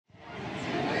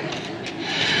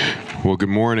Well, good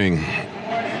morning.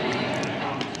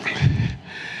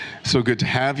 So good to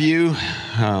have you.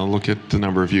 Look at the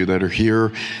number of you that are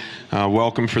here.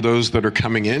 Welcome for those that are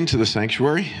coming into the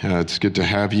sanctuary. It's good to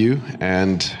have you,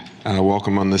 and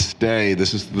welcome on this day.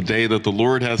 This is the day that the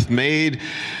Lord hath made.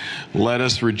 Let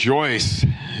us rejoice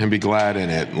and be glad in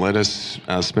it. Let us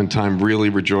spend time really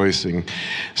rejoicing.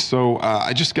 So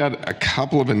I just got a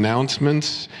couple of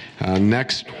announcements.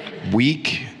 Next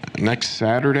week, next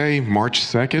Saturday, March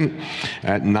 2nd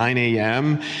at 9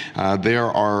 a.m., there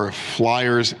are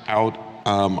flyers out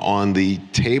on the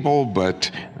table, but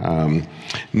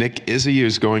Nick Izzy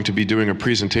is going to be doing a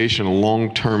presentation, a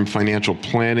long-term financial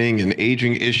planning and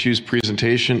aging issues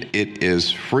presentation. It is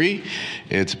free.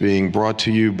 It's being brought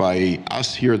to you by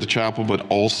us here at the chapel, but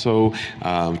also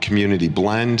Community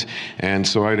Blend. And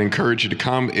so I'd encourage you to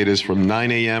come. It is from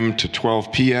 9 a.m. to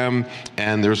 12 p.m.,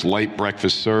 and there's light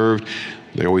breakfast served.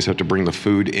 They always have to bring the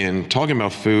food in. Talking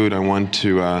about food, I want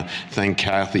to thank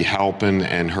Kathy Halpin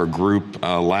and her group.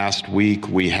 Last week,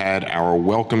 we had our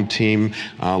welcome team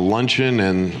luncheon,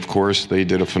 and of course, they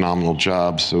did a phenomenal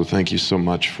job, so thank you so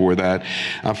much for that.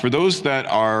 For those that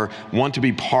want to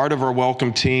be part of our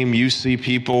welcome team, you see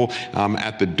people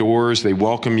at the doors. They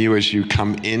welcome you as you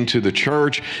come into the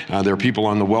church. There are people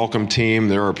on the welcome team.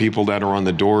 There are people that are on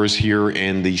the doors here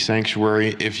in the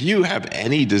sanctuary. If you have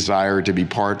any desire to be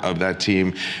part of that team,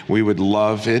 we would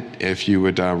love it if you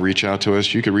would reach out to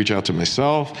us. You could reach out to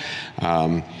myself,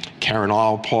 Karen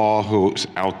Alpaw, who's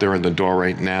out there in the door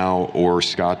right now, or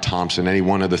Scott Thompson, any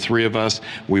one of the three of us.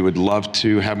 We would love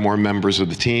to have more members of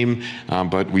the team,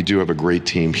 but we do have a great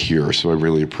team here, so I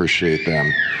really appreciate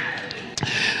them.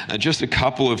 Just a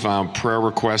couple of prayer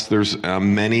requests. There's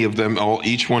many of them.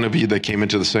 Each one of you that came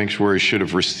into the sanctuary should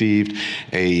have received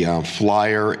a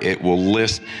flyer. It will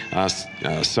list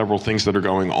several things that are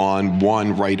going on.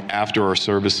 One, right after our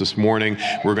service this morning,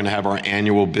 we're going to have our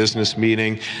annual business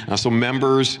meeting. So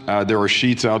members, there are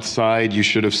sheets outside. You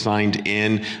should have signed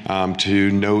in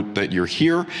to note that you're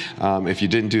here. If you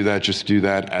didn't do that, just do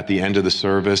that at the end of the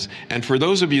service. And for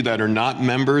those of you that are not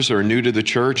members or new to the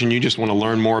church and you just want to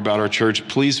learn more about our church,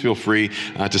 please feel free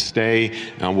to stay.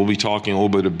 We'll be talking a little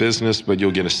bit of business, but you'll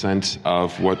get a sense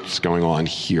of what's going on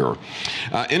here.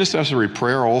 Intercessory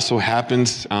prayer also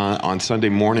happens on Sunday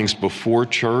mornings before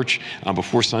church,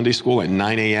 before Sunday school at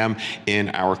 9 a.m. in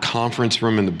our conference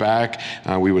room in the back.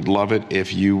 We would love it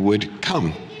if you would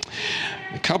come.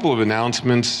 A couple of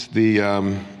announcements.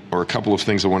 Or a couple of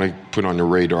things I want to put on the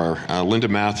radar. Linda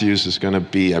Matthews is going to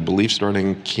be, I believe,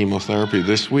 starting chemotherapy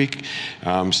this week.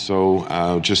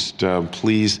 So just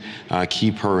please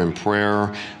keep her in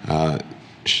prayer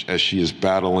as she is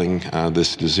battling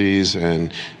this disease,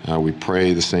 and we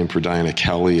pray the same for Diana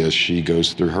Kelly as she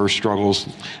goes through her struggles.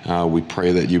 We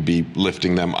pray that you be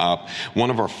lifting them up.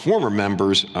 One of our former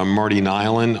members, Marty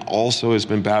Nyland, also has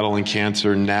been battling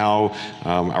cancer. Now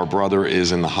our brother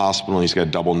is in the hospital and he's got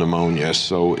double pneumonia,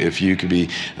 so if you could be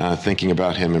thinking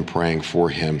about him and praying for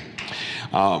him.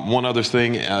 One other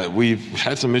thing, we've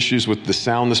had some issues with the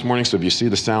sound this morning, so if you see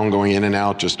the sound going in and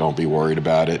out, just don't be worried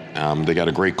about it. They got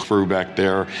a great crew back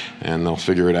there, and they'll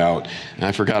figure it out. And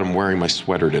I forgot I'm wearing my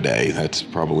sweater today. That's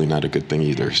probably not a good thing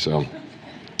either.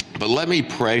 But let me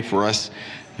pray for us,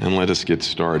 and let us get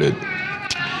started.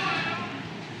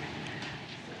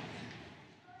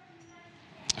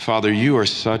 Father, you are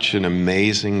such an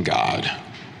amazing God.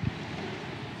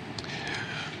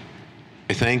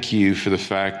 I thank you for the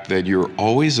fact that you're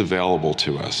always available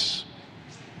to us.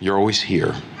 You're always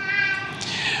here.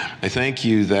 I thank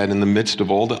you that in the midst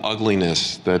of all the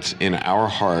ugliness that's in our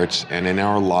hearts and in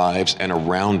our lives and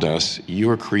around us, you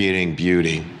are creating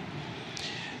beauty.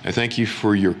 I thank you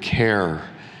for your care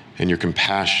and your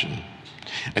compassion.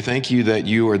 I thank you that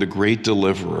you are the great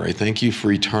deliverer. I thank you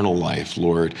for eternal life,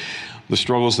 Lord. The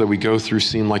struggles that we go through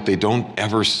seem like they don't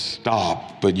ever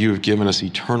stop, but you have given us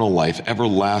eternal life,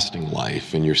 everlasting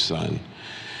life in your Son.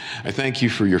 I thank you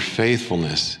for your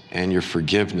faithfulness and your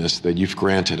forgiveness that you've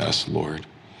granted us, Lord.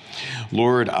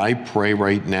 Lord, I pray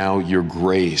right now your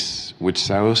grace would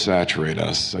so saturate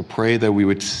us. I pray that we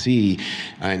would see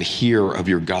and hear of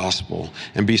your gospel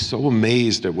and be so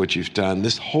amazed at what you've done.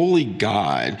 This holy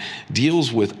God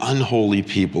deals with unholy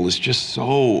people. It's just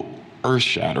so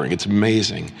earth-shattering. It's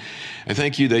amazing. I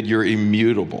thank you that you're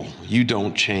immutable. You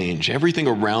don't change. Everything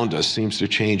around us seems to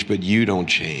change, but you don't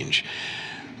change.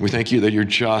 We thank you that you're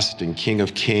just and King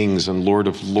of Kings and Lord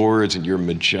of Lords, and you're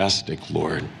majestic,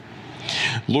 Lord.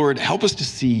 Lord, help us to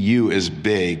see you as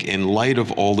big in light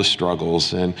of all the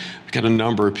struggles. And we've got a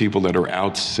number of people that are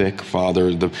out sick,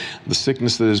 Father. The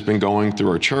sickness that has been going through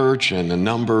our church, and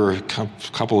a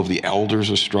couple of the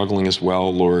elders are struggling as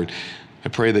well, Lord. I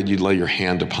pray that you'd lay your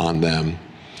hand upon them.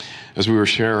 As we were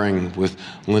sharing with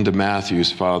Linda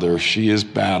Matthews, Father, she is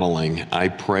battling. I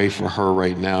pray for her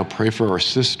right now. Pray for our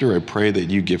sister. I pray that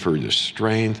you give her the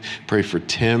strength. Pray for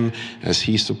Tim as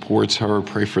he supports her.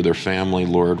 Pray for their family,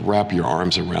 Lord. Wrap your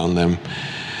arms around them.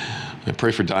 I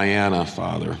pray for Diana,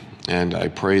 Father. And I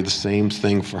pray the same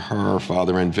thing for her,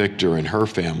 Father, and Victor and her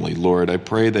family, Lord. I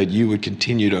pray that you would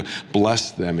continue to bless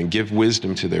them and give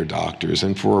wisdom to their doctors.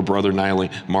 And for our brother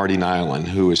Marty Nyland,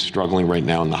 who is struggling right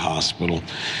now in the hospital.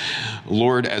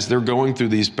 Lord, as they're going through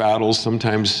these battles,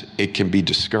 sometimes it can be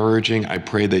discouraging. I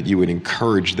pray that you would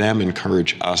encourage them,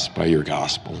 encourage us by your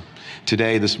gospel.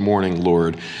 Today, this morning,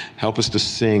 Lord, help us to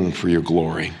sing for your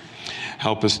glory.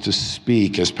 Help us to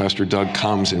speak as Pastor Doug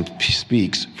comes and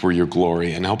speaks for your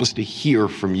glory. And help us to hear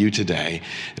from you today.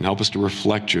 And help us to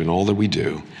reflect you in all that we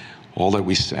do, all that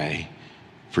we say,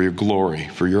 for your glory,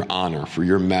 for your honor, for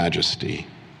your majesty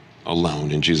alone.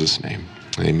 In Jesus' name,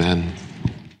 amen.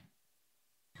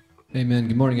 Amen.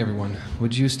 Good morning, everyone.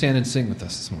 Would you stand and sing with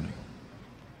us this morning?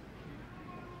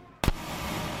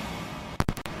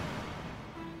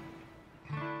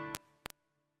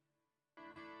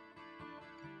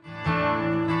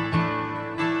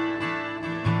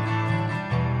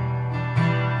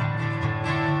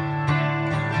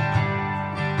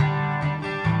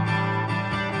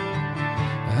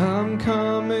 I'm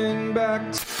coming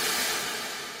back to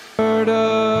the heart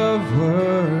of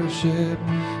worship,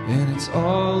 and it's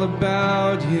all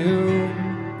about you.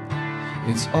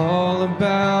 It's all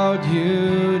about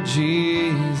you,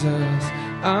 Jesus.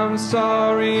 I'm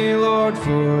sorry, Lord,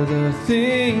 for the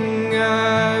thing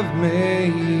I've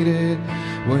made it.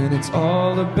 When it's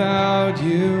all about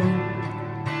you,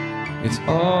 it's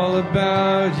all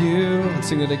about you. Let's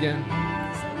sing it again.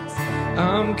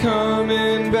 I'm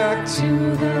coming back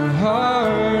to the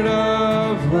heart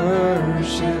of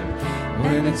worship,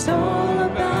 when it's all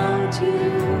about you.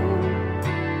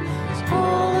 It's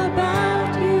all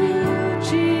about you,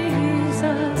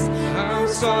 Jesus. I'm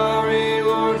sorry,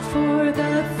 Lord, for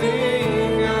the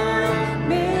thing I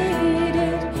made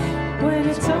it. When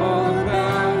it's all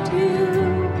about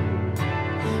you,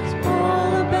 it's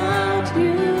all about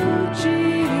you,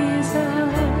 Jesus.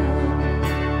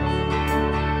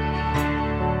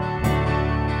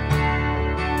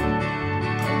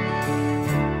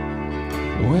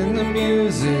 When the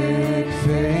music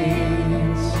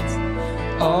fades,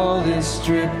 all is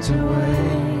stripped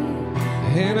away,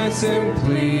 and I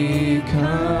simply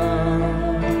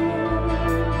come,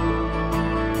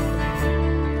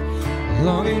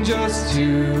 longing just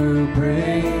to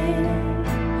bring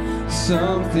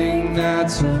something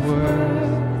that's of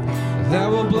worth, that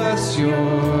will bless your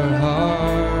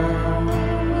heart.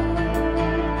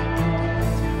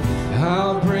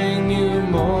 I'll bring you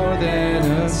more than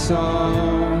a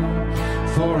song,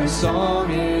 for a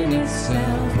song in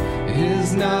itself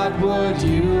is not what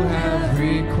you have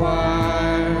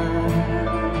required.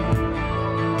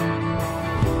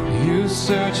 You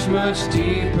search much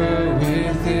deeper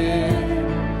within,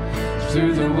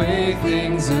 through the way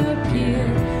things appear.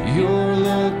 You're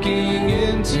looking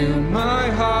into my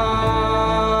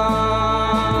heart.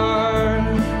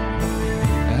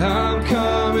 I'm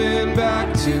coming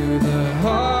back to the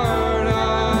heart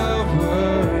of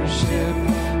worship,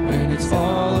 when it's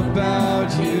all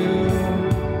about you.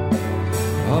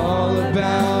 All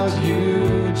about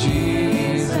you,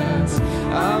 Jesus.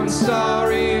 I'm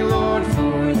sorry, Lord,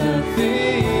 for the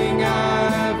thing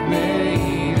I've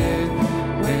made it.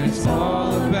 When it's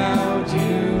all about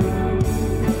you,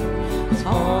 it's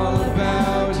all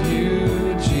about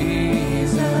you,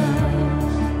 Jesus.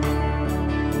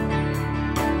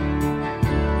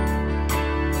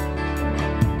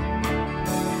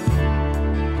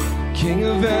 King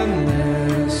of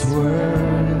endless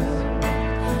worth,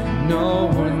 no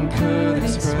one could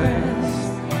express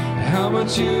how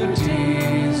much you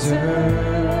deserve.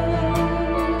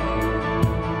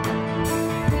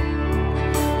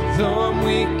 Though I'm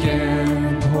weak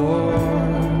and poor,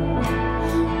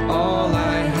 all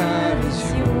I have is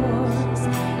yours,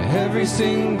 every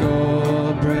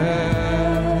single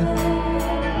breath.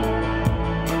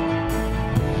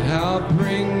 I'll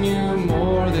bring you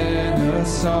more than a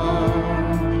song,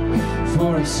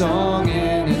 for a song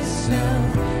in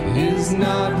itself is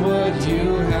not what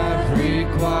you have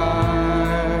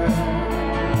required.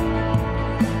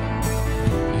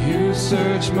 You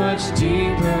search much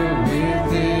deeper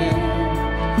within,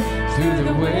 through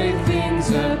the way things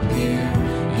appear.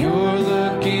 You're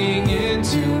looking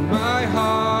into my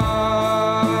heart.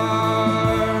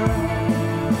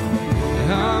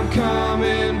 I'm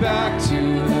coming back to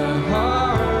the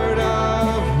heart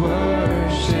of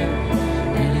worship,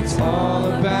 and it's all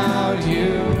about you.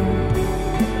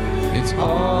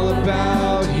 all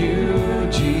about you,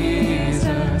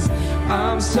 Jesus.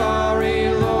 I'm sorry,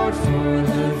 Lord, for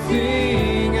the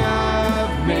thing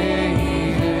I've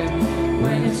made it.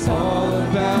 When it's all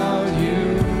about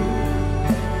you,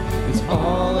 it's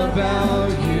all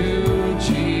about you,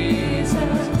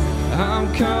 Jesus.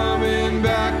 I'm coming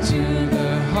back to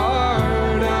the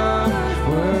heart of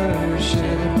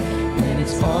worship, and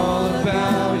it's all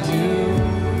about you.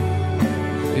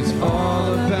 It's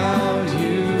all about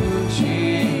you,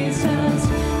 Jesus.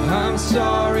 I'm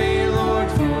sorry, Lord,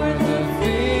 for the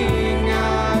thing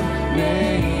I've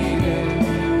made it.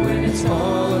 When it's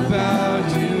all about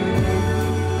you,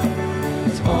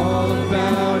 it's all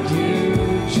about you,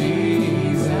 Jesus.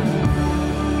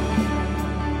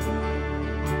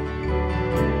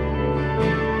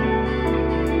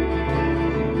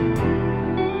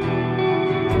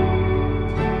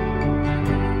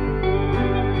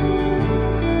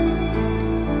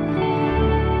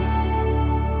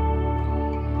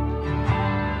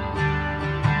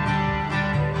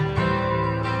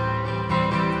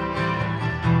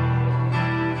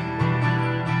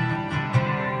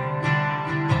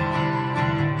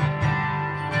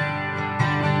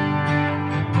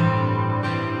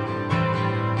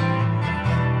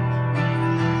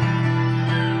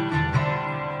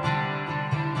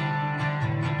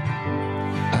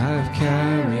 I've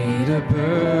carried a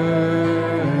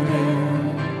burden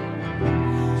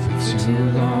for too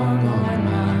long on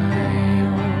my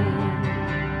own,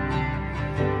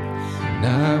 and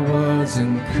I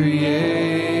wasn't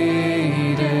created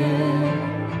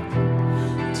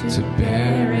to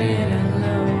bear it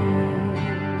alone.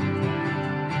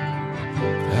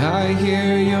 I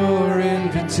hear your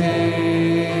invitation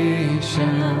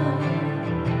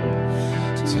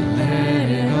to let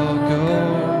it all go.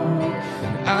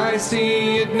 I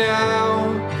see it now,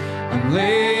 I'm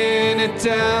laying it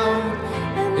down,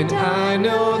 and I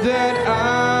know that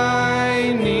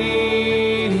I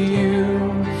need you.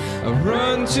 I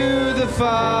run to the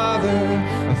Father,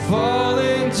 I fall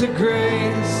into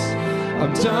grace.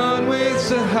 I'm done with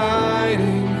the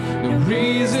hiding, no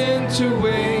reason to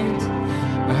wait.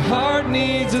 My heart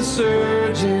needs a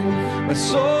surgeon, my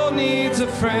soul needs a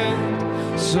friend.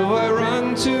 So I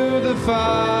run to the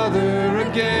Father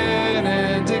again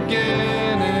and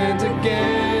again and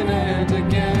again and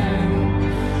again.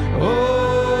 Oh,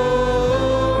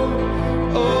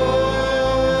 oh,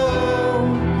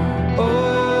 oh.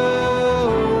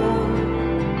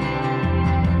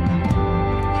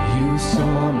 You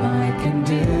saw my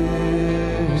condition,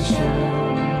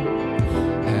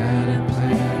 had a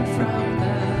plan from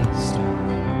the start.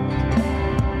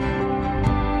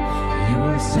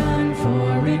 Your Son for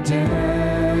redemption,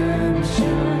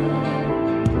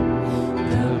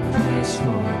 the price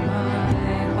for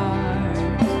my heart.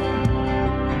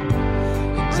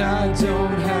 And I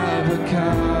don't have a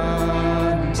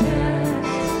contest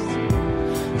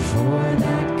for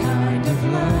that kind of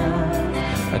love.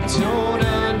 I don't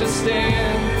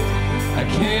understand, I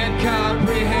can't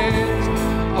comprehend.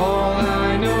 All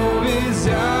I know is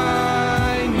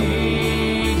I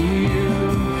need you.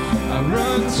 I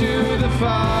run to the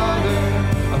Father,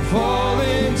 I fall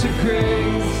into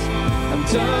grace. I'm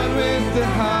done with the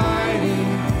hiding,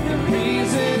 no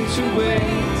reason to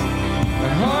wait.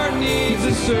 My heart needs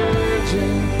a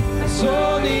surgeon, my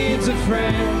soul needs a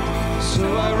friend. So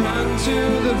I run to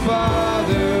the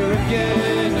Father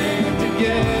again and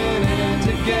again and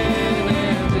again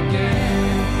and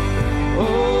again.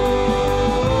 Oh,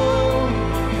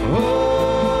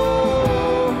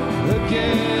 oh,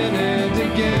 again and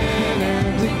again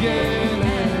and again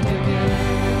and again.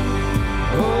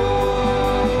 Oh,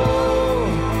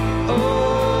 oh,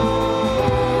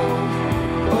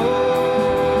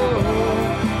 oh,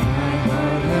 my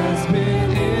heart has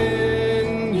been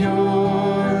in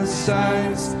your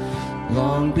sights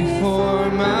long before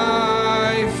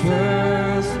my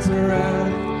first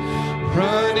breath,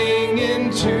 running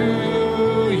into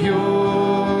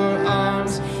your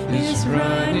arms is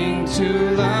running to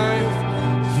life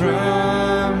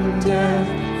from death.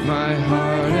 My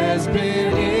heart has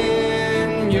been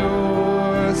in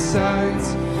your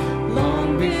sights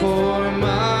long before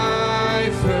my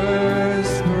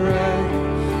first breath,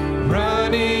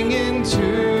 running into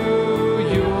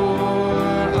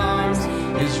your arms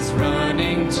is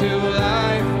running to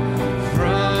life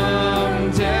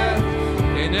from death.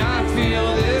 And I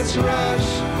feel this rush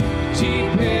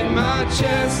deep in my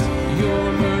chest.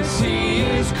 Your mercy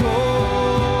is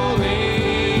calling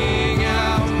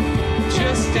out.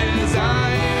 Just as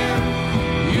I am,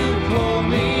 you pull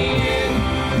me in,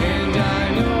 and I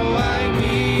know I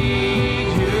need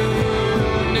you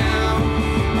now.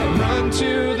 I run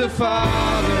to the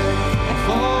Father, I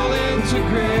the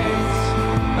grace.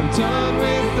 I'm done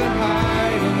with the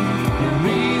hiding, no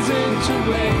reason to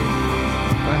wait.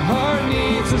 My heart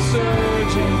needs a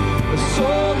surgeon, my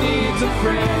soul needs a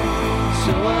friend.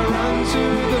 So I run to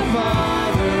the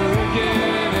Father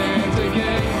again and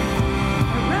again.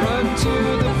 I run to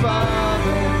the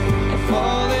Father, I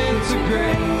fall into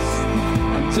grace.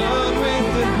 I'm done with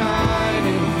the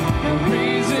hiding, no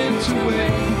reason to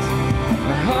wait.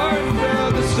 My heart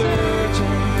found a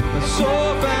surgeon, my soul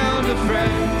found a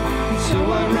friend. So I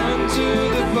run to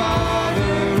the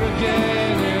Father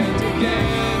again and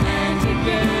again and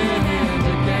again and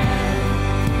again.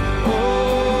 Oh,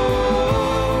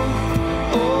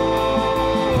 oh,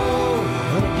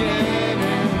 again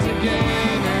and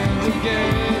again and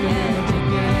again and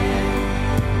again.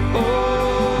 Oh,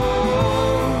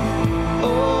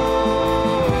 oh,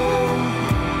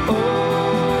 oh,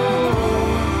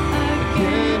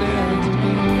 again and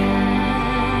again.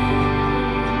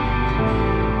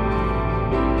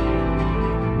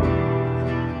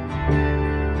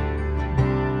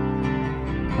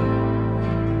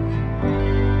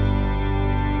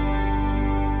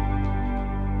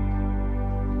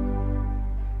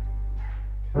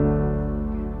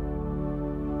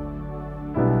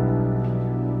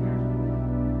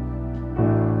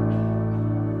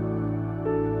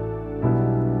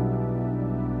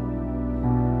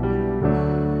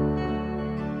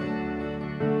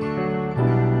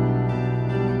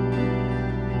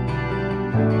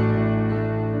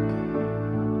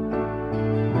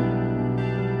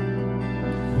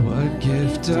 What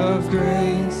gift of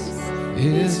grace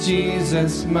is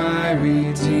Jesus, my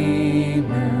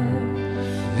Redeemer?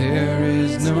 There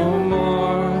is no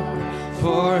more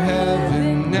for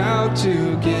heaven now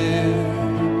to give.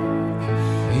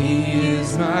 He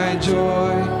is my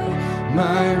joy,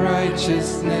 my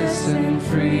righteousness and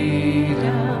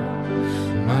freedom,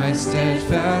 my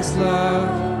steadfast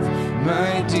love,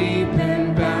 my deep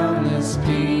and boundless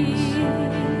peace.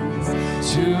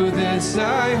 To this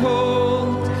I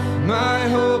hold, my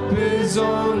hope is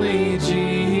only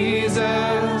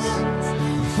Jesus,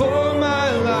 for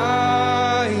my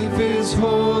life is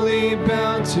wholly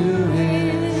bound to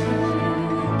His.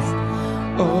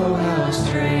 Oh, how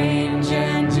strange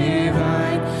and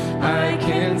divine, I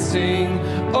can sing,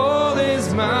 all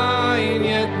is mine,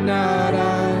 yet not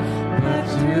I, but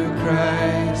through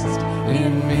Christ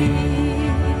in me.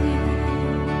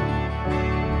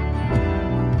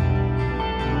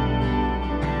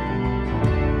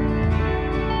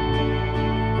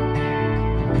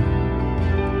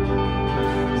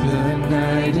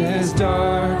 Night is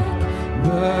dark,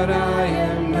 but I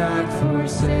am not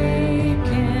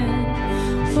forsaken,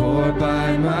 for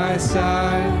by my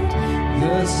side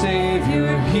the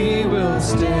Savior, He will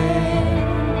stay.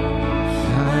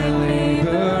 I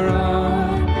labor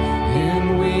on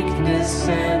in weakness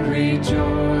and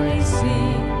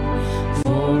rejoicing,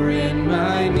 for in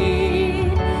my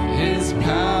need His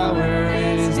power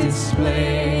is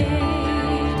displayed.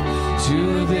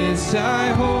 To this I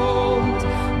hold,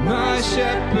 my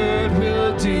shepherd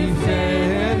will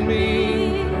defend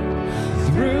me.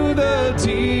 Through the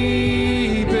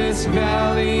deepest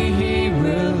valley He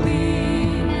will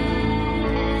lead.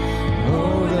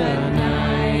 Oh, the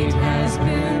night has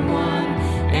been won,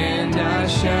 and I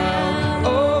shall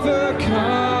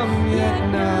overcome, yet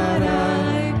not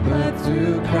I, but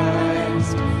through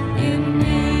Christ in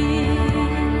me.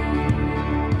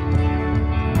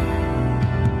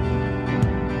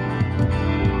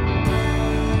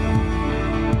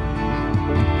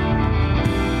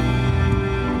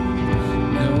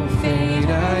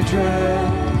 Dread,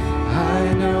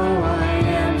 I know I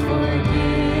am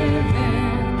forgiven.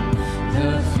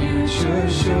 The future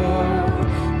sure,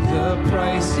 the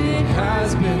price it has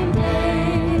been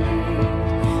paid.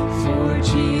 For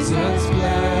Jesus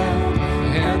bled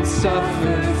and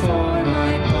suffered for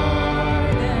my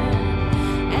pardon,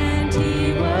 and He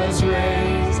was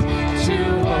raised to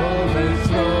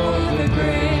overthrow the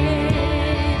grave.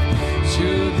 To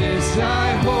this I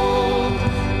hold,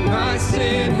 my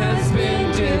sin has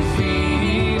been defeated.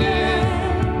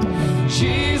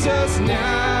 Jesus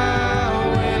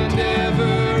now and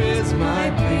ever is my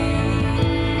plea.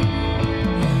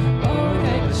 Oh,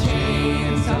 the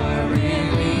chains are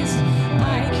released,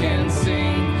 I can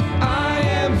sing, I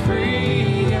am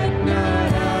free, yet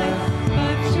not I,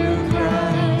 but through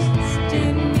Christ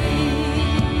in me.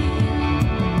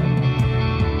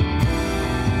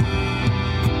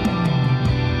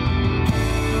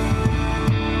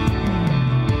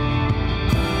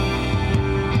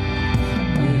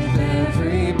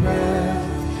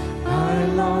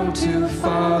 To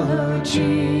follow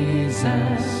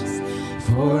Jesus,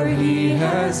 for He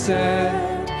has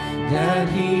said that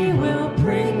he will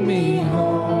bring me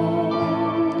home.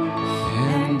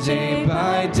 And day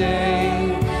by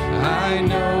day, I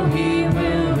know he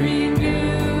will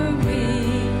renew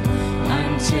me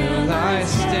until I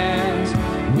stand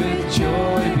with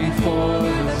joy before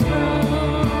the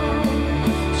throne.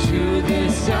 To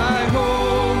this I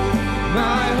hold,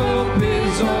 my hope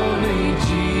is only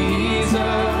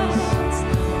Jesus.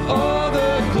 All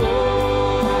the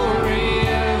glory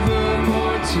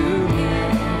evermore to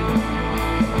him.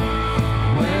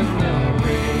 When the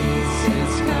race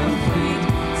is complete,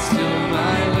 still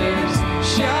my lips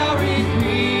shall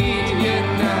repeat, yet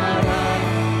not I,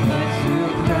 but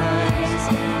through Christ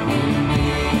in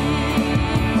me.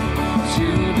 To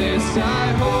this I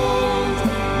hold,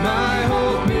 my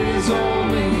hope is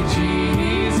only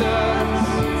Jesus.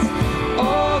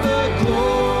 All the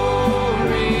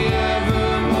glory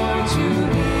evermore to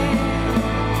him.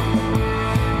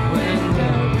 When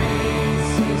the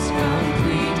race is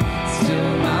complete,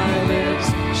 still my lips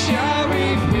shall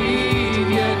repeat,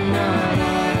 yet not I,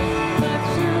 but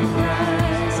through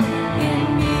Christ in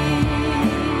me.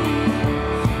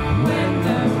 When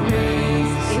the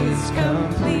race is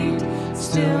complete,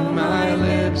 still my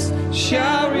lips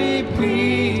shall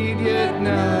repeat, yet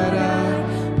not I,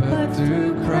 but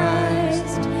through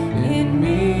Christ in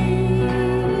me.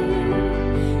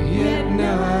 Yet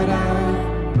not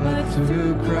I, but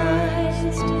through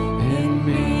Christ in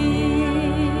me.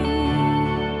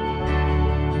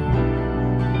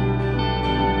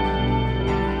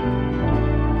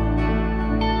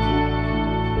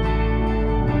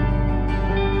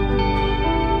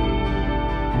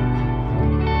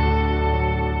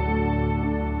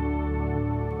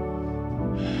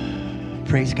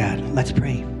 Praise God. Let's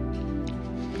pray.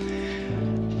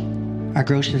 Our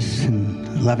gracious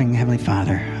and loving Heavenly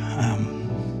Father,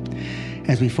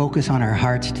 as we focus on our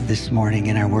hearts this morning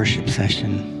in our worship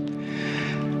session,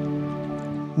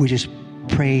 we just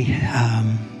pray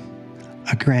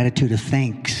a gratitude of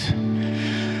thanks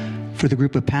for the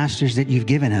group of pastors that you've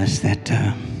given us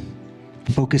that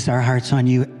focus our hearts on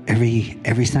you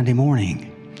every Sunday morning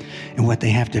and what they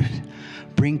have to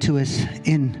bring to us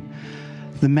in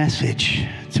the message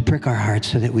to prick our hearts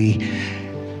so that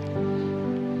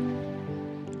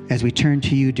as we turn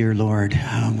to you, dear Lord,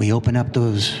 we open up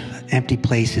those empty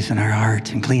places in our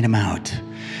hearts and clean them out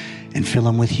and fill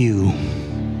them with you.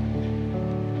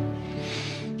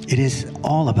 It is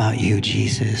all about you,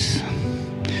 Jesus.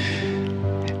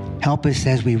 Help us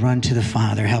as we run to the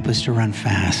Father. Help us to run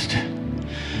fast.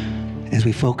 As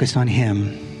we focus on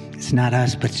him, it's not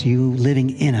us, but it's you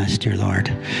living in us, dear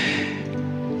Lord.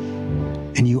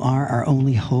 And you are our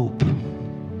only hope.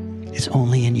 It's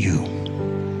only in you.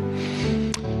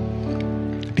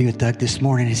 Be with Doug this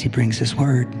morning as he brings his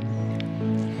word.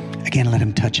 Again, let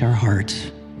him touch our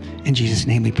hearts. In Jesus'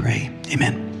 name we pray.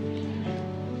 Amen.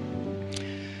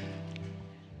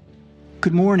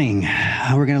 Good morning.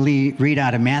 We're going to read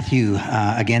out of Matthew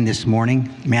again this morning.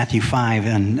 Matthew 5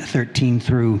 and 13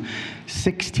 through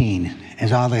 16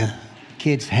 as all the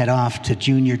kids head off to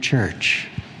junior church.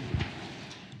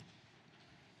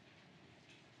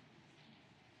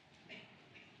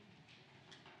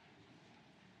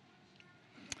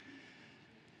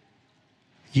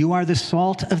 You are the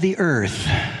salt of the earth,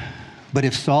 but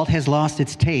if salt has lost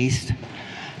its taste,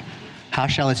 how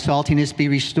shall its saltiness be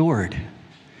restored?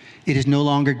 It is no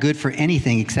longer good for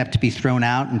anything except to be thrown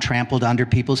out and trampled under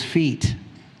people's feet.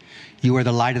 You are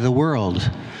the light of the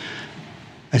world.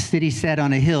 A city set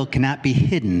on a hill cannot be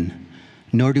hidden,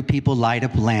 nor do people light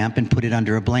up a lamp and put it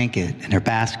under a blanket in their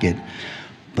basket,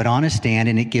 but on a stand,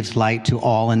 and it gives light to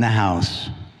all in the house.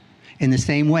 In the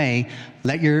same way,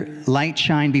 let your light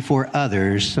shine before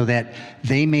others so that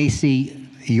they may see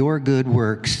your good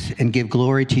works and give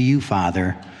glory to you,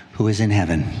 Father, who is in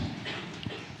heaven.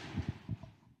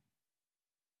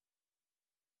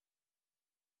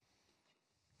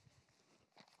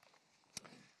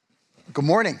 Good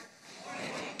morning.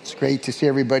 It's great to see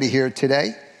everybody here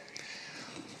today.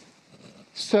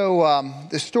 So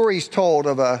the story's told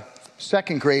of a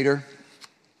second grader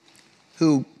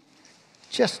who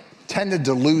just tended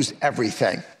to lose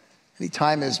everything.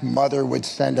 Anytime his mother would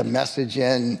send a message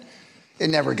in, it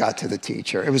never got to the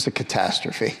teacher. It was a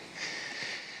catastrophe.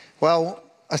 Well,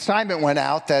 assignment went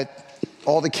out that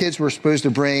all the kids were supposed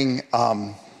to bring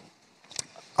a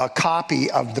copy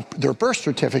of their birth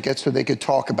certificate so they could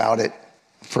talk about it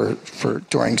for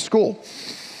during school.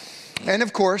 And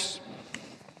of course,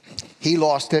 he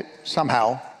lost it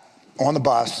somehow on the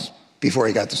bus before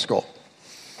he got to school.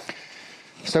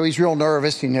 So he's real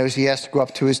nervous. He knows he has to go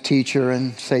up to his teacher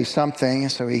and say something.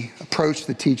 So he approached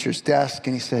the teacher's desk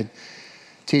and he said,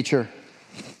 "Teacher,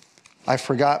 I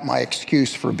forgot my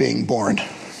excuse for being born.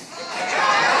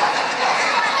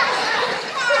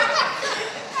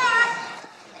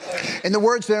 In the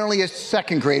words that only a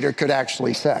second grader could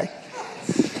actually say.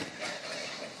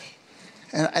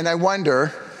 And I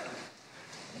wonder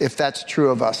if that's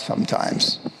true of us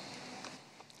sometimes.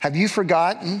 Have you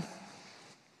forgotten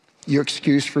your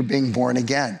excuse for being born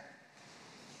again?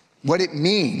 What it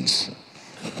means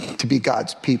to be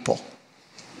God's people.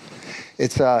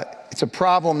 It's a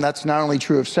problem that's not only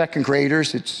true of second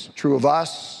graders, it's true of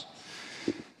us.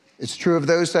 It's true of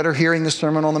those that are hearing the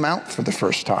Sermon on the Mount for the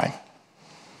first time.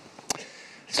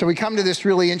 So we come to this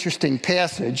really interesting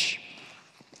passage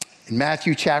in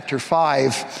Matthew chapter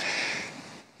 5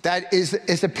 that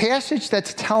is a passage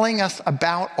that's telling us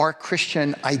about our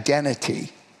Christian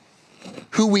identity,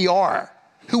 who we are,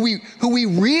 who we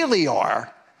really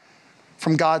are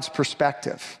from God's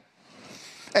perspective.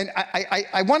 And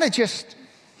I want to just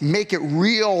make it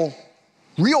real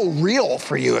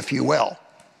for you, if you will.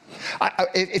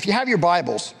 If you have your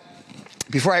Bibles,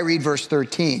 before I read verse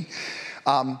 13,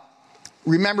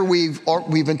 remember we've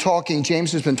been talking,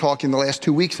 James has been talking the last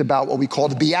 2 weeks about what we call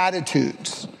the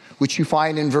Beatitudes, which you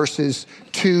find in verses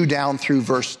 2 down through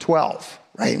verse 12,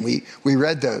 right? And we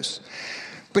read those.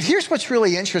 But here's what's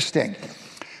really interesting.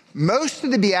 Most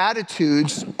of the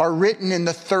Beatitudes are written in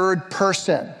the third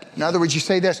person. In other words, you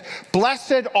say this,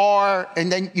 blessed are, and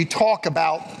then you talk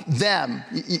about them.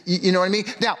 You know what I mean?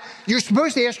 Now, you're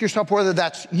supposed to ask yourself whether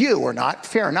that's you or not.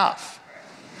 Fair enough.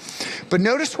 But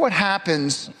notice what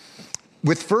happens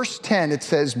with verse 10. It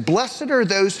says, blessed are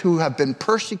those who have been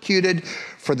persecuted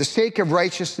for the sake of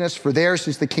righteousness, for theirs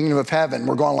is the kingdom of heaven.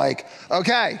 We're going like,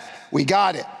 okay, we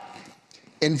got it.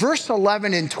 In verse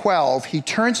 11 and 12, he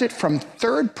turns it from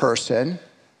third person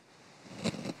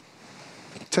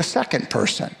to second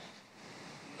person.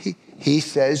 He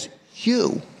says,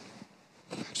 you.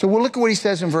 So we'll look at what he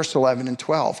says in verse 11 and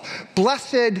 12.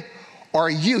 Blessed are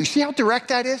you. See how direct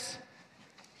that is?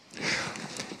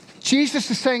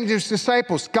 Jesus is saying to his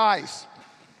disciples, guys,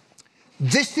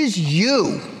 this is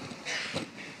you.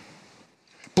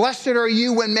 Blessed are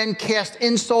you when men cast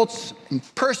insults and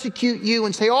persecute you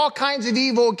and say all kinds of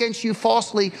evil against you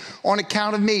falsely on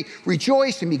account of me.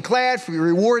 Rejoice and be glad, for your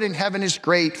reward in heaven is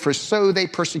great, for so they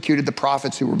persecuted the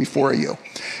prophets who were before you.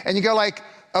 And you go like,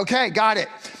 okay, got it.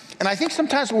 And I think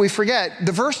sometimes what we forget,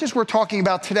 the verses we're talking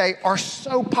about today are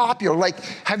so popular. Like,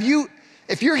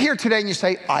 if you're here today and you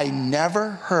say, I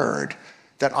never heard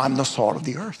that I'm the salt of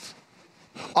the earth.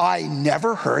 I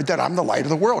never heard that I'm the light of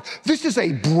the world. This is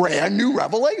a brand new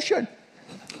revelation.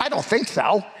 I don't think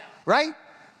so, right?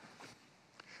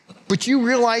 But you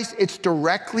realize it's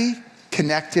directly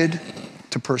connected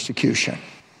to persecution.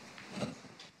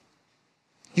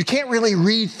 You can't really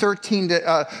read 13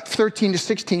 to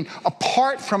 16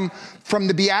 apart from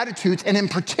the Beatitudes, and in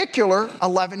particular,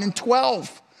 11 and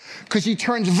 12. Because he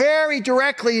turns very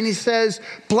directly and he says,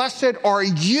 blessed are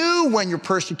you when you're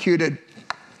persecuted.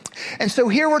 And so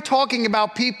here we're talking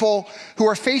about people who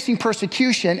are facing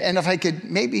persecution, and if I could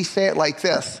maybe say it like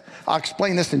this, I'll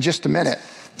explain this in just a minute.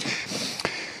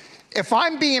 If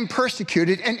I'm being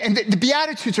persecuted, and the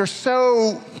Beatitudes are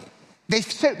so, they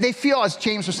feel, as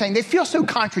James was saying, they feel so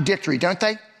contradictory, don't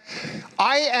they?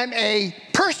 I am a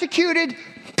persecuted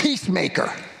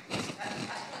peacemaker.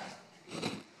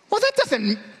 Well, that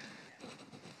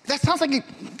sounds like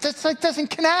that doesn't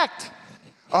connect.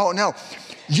 Oh, no.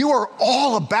 You are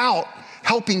all about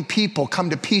helping people come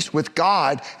to peace with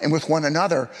God and with one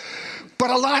another. But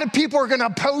a lot of people are going to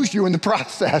oppose you in the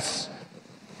process,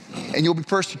 and you'll be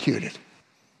persecuted.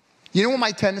 You know what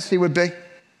my tendency would be?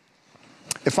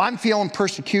 If I'm feeling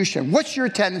persecution, what's your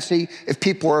tendency if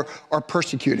people are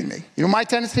persecuting me? You know what my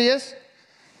tendency is?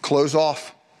 Close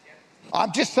off.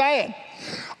 I'm just saying.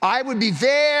 I would be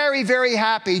very, very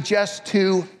happy just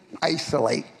to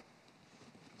isolate.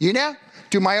 You know?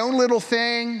 Do my own little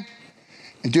thing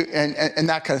and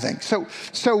that kind of thing.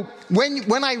 So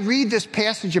when I read this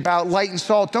passage about light and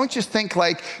salt, don't just think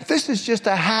like, this is just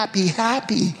a happy,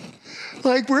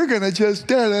 like we're going to just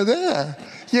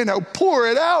pour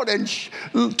it out and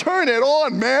turn it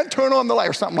on, man, turn on the light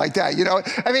or something like that. You know,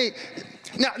 I mean,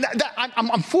 now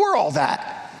I'm for all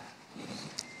that,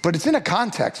 but it's in a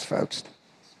context, folks.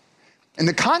 And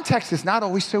the context is not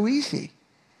always so easy.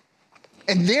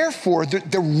 And therefore,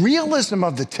 the realism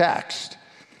of the text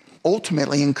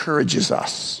ultimately encourages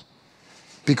us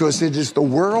because it is the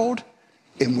world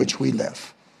in which we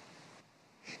live.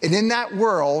 And in that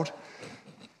world,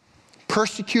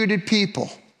 persecuted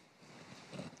people,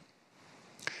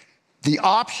 the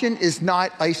option is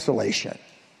not isolation.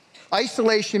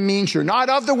 Isolation means you're not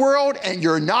of the world and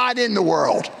you're not in the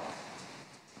world.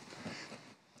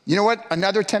 You know what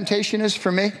another temptation is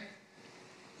for me?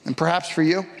 And perhaps for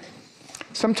you?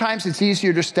 Sometimes it's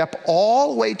easier to step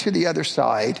all the way to the other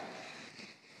side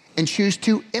and choose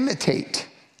to imitate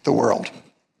the world.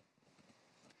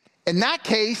 In that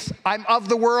case, I'm of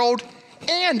the world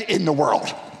and in the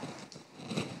world.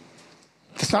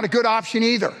 That's not a good option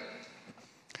either.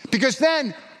 Because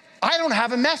then I don't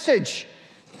have a message.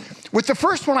 With the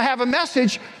first one, I have a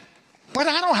message, but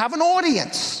I don't have an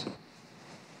audience.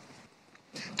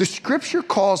 The scripture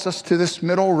calls us to this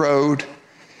middle road.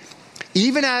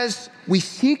 Even as we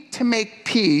seek to make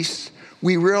peace,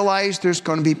 we realize there's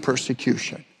going to be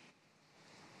persecution.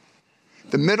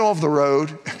 The middle of the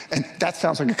road, and that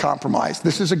sounds like a compromise.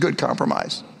 This is a good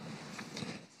compromise.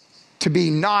 To be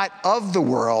not of the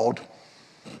world,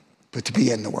 but to be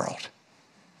in the world.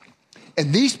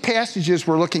 And these passages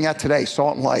we're looking at today,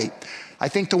 salt and light, I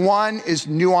think the one is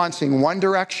nuancing one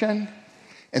direction,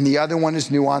 and the other one is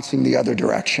nuancing the other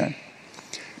direction.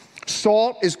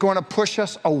 Salt is going to push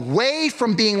us away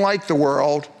from being like the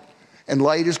world, and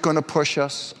light is going to push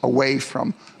us away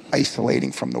from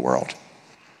isolating from the world.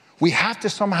 We have to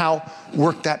somehow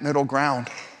work that middle ground.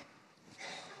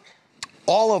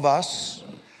 All of us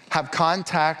have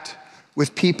contact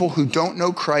with people who don't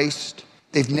know Christ.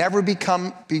 They've never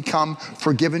become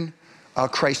forgiven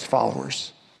Christ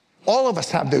followers. All of us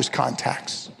have those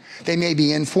contacts. They may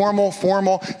be informal,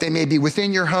 formal. They may be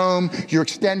within your home, your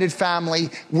extended family,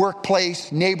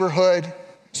 workplace, neighborhood,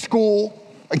 school,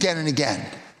 again and again.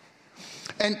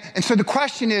 And so the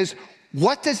question is,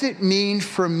 what does it mean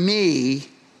for me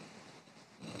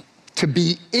to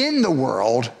be in the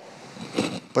world,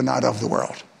 but not of the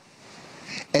world?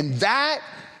 And that,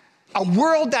 a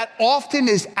world that often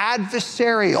is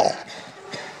adversarial,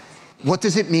 what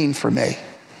does it mean for me?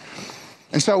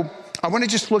 And so I want to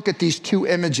just look at these two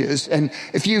images. And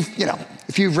if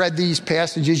you've read these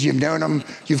passages, you've known them,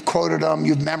 you've quoted them,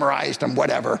 you've memorized them,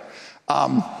 whatever,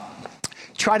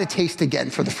 try to taste again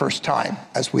for the first time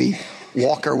as we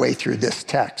walk our way through this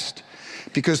text.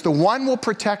 Because the one will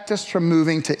protect us from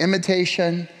moving to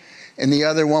imitation, and the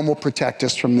other one will protect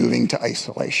us from moving to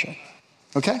isolation.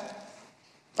 Okay?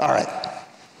 All right.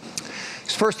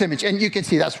 This first image, and you can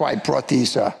see that's why I brought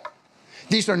these.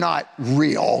 These are not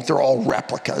real. They're all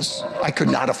replicas. I could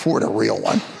not afford a real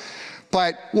one.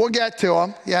 But we'll get to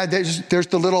them. Yeah, there's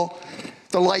the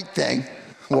light thing.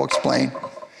 We'll explain.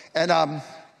 And I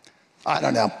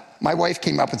don't know. My wife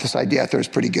came up with this idea. I thought it was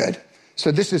pretty good.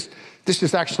 So this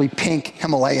is actually pink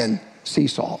Himalayan sea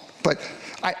salt. But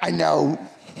I know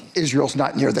Israel's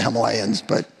not near the Himalayas,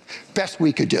 but best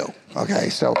we could do, okay?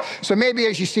 So maybe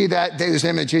as you see those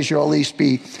images, you'll at least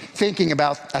be thinking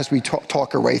about as we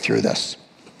talk our way through this.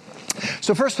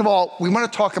 So first of all, we want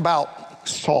to talk about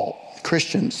salt.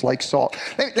 Christians like salt.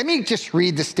 Let me just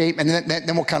read the statement, and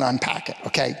then we'll kind of unpack it,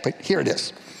 okay? But here it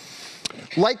is.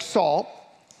 Like salt,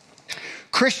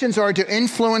 Christians are to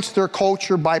influence their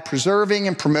culture by preserving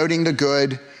and promoting the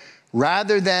good,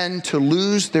 rather than to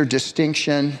lose their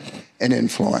distinction and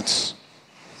influence.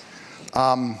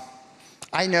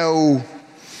 I know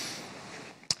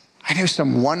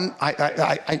some,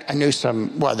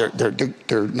 well,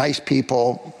 they're nice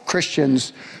people,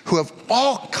 Christians who have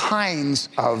all kinds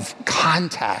of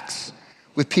contacts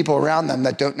with people around them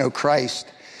that don't know Christ.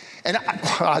 And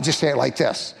I'll just say it like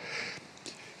this.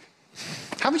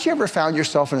 Haven't you ever found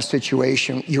yourself in a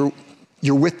situation,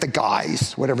 you're with the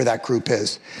guys, whatever that group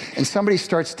is, and somebody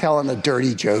starts telling a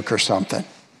dirty joke or something,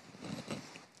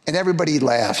 and everybody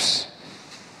laughs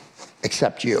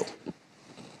except you?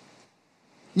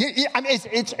 I mean,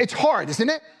 it's hard, isn't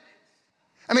it?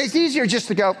 I mean, it's easier just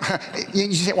to go,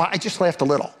 you say, well, I just laughed a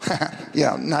little.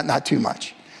 Not too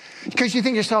much. Because you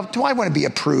think to yourself, do I want to be a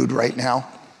prude right now?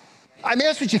 I mean,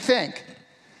 that's what you think.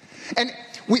 And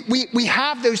we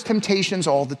have those temptations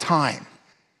all the time.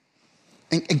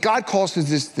 And God calls us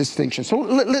this distinction. So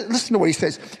listen to what he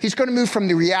says. He's going to move from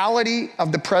the reality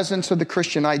of the presence of the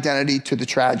Christian identity to the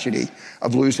tragedy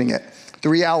of losing it. The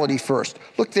reality first.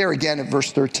 Look there again at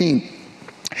verse 13.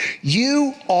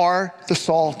 You are the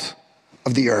salt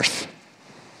of the earth.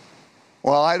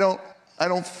 Well, I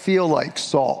don't feel like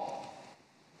salt.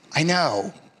 I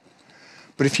know.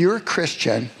 But if you're a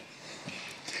Christian,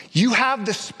 you have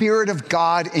the Spirit of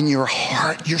God in your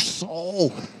heart, your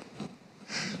soul,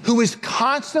 who is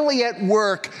constantly at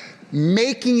work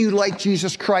making you like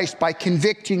Jesus Christ by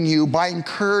convicting you, by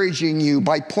encouraging you,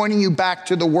 by pointing you back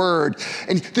to the Word.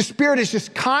 And the Spirit is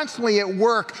just constantly at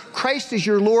work. Christ is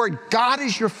your Lord. God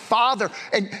is your Father.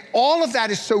 And all of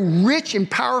that is so rich and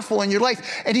powerful in your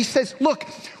life. And he says, look,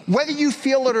 whether you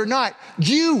feel it or not,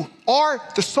 you are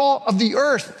the salt of the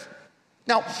earth.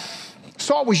 Now,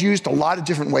 Salt was used a lot of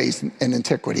different ways in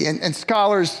antiquity. And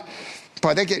scholars,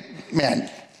 boy, they get, man,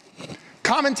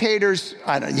 commentators,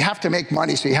 I don't know, you have to make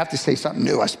money, so you have to say something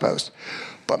new, I suppose.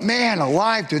 But man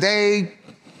alive, do they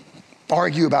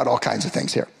argue about all kinds of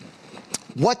things here.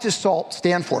 What does salt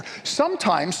stand for?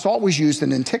 Sometimes salt was used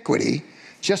in antiquity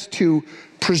just to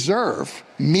preserve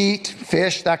meat,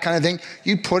 fish, that kind of thing.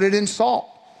 You'd put it in salt.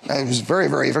 It was very,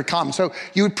 very, very common. So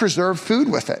you would preserve food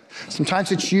with it.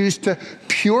 Sometimes it's used to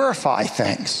purify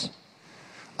things.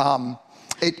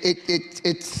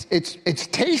 It's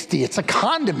tasty. It's a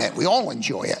condiment. We all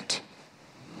enjoy it.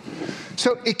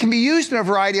 So it can be used in a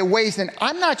variety of ways, and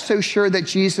I'm not so sure that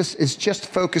Jesus is just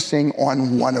focusing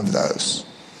on one of those.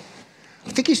 I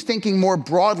think he's thinking more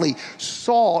broadly.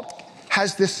 Salt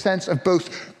has this sense of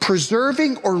both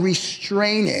preserving or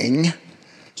restraining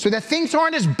so that things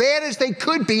aren't as bad as they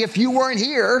could be if you weren't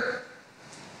here.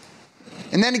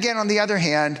 And then again, on the other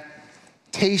hand,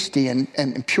 tasty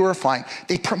and purifying.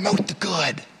 They promote the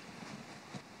good.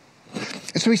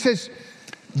 And so he says,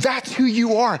 that's who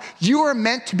you are. You are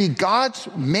meant to be God's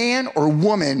man or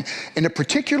woman in a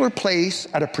particular place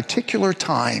at a particular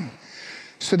time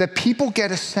so that people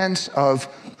get a sense of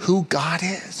who God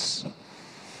is.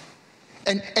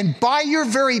 And by your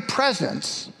very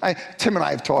presence, Tim and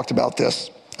I have talked about this,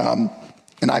 and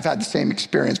I've had the same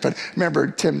experience, but I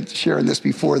remember Tim sharing this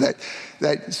before,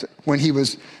 that when he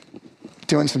was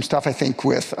doing some stuff, I think,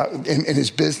 with in his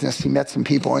business, he met some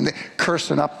people and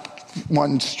cursing up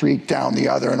one street down the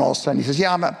other, and all of a sudden he says,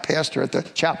 yeah, I'm a pastor at the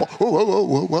chapel.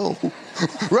 Whoa.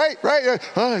 right.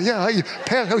 Yeah,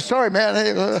 pastor, sorry, man.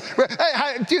 Hey,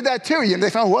 I do that too. And they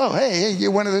found, whoa, hey,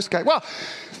 you're one of those guys. Well,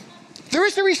 there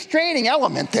is a restraining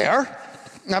element there.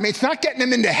 I mean, it's not getting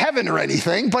them into heaven or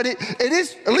anything, but it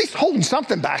is at least holding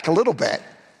something back a little bit.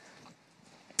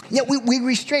 Yeah, we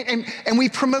restrain and we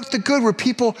promote the good where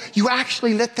people, you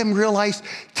actually let them realize,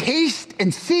 taste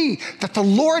and see that the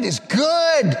Lord is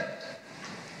good.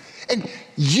 And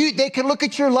they can look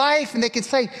at your life and they can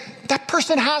say, that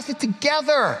person has it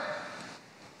together.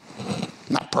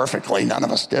 Not perfectly, none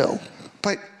of us do.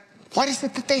 But what is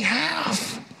it that they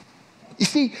have? You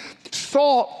see,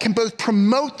 salt can both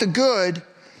promote the good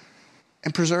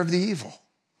and preserve the evil.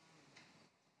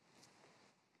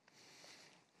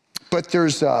 But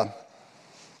there's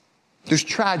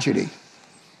tragedy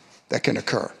that can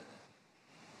occur.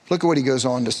 Look at what he goes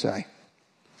on to say.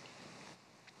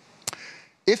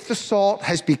 If the salt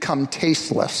has become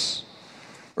tasteless,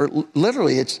 or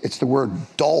literally it's the word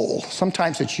dull.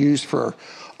 Sometimes it's used for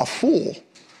a fool.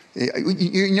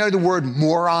 You know the word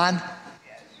moron?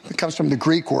 It comes from the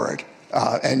Greek word.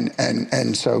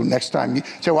 And so next time,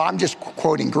 so I'm just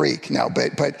quoting Greek now,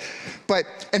 but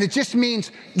and it just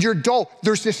means you're dull.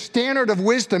 There's this standard of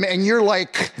wisdom and you're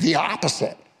like the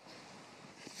opposite.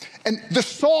 And the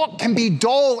salt can be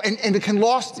dull and it can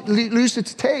lose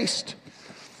its taste.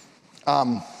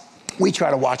 We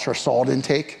try to watch our salt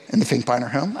intake in the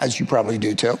Finkbeiner home, as you probably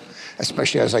do too,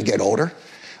 especially as I get older.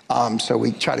 So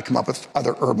we try to come up with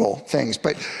other herbal things.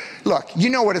 But look, you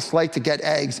know what it's like to get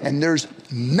eggs and there's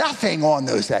nothing on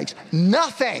those eggs.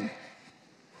 Nothing.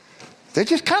 They're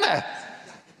just kind of,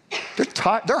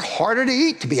 they're harder to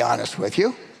eat, to be honest with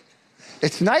you.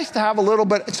 It's nice to have a little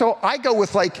bit. So I go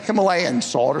with like Himalayan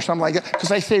salt or something like that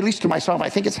because I say, at least to myself, I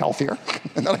think it's healthier.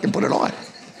 And then I can put it on.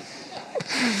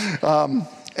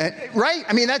 Right?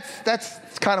 I mean, that's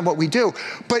kind of what we do.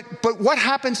 But what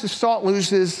happens if salt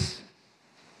loses?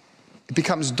 It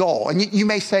becomes dull. And you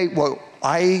may say, well,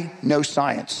 I know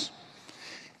science.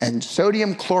 And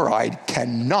sodium chloride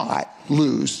cannot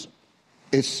lose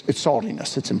its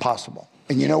saltiness. It's impossible.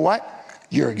 And you know what?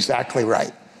 You're exactly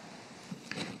right.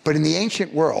 But in the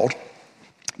ancient world,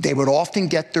 they would often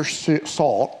get their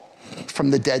salt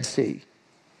from the Dead Sea.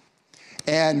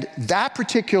 And that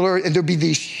particular, and there'd be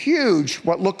these huge,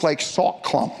 what looked like salt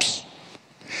clumps.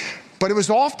 But it was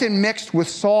often mixed with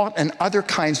salt and other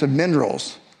kinds of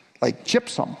minerals, like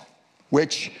gypsum,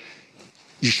 which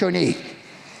you shouldn't eat.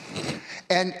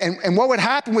 And what would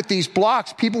happen with these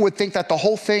blocks, people would think that the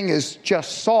whole thing is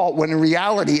just salt, when in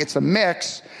reality it's a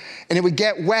mix, and it would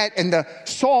get wet, and the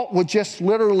salt would just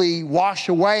literally wash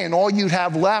away, and all you'd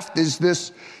have left is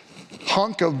this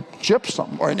hunk of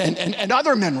gypsum and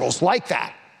other minerals like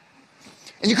that.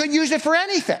 And you couldn't use it for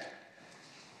anything.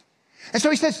 And so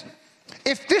he says,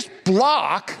 if this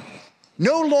block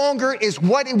no longer is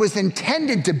what it was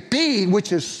intended to be,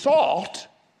 which is salt,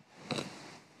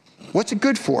 what's it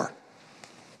good for?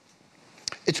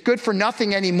 It's good for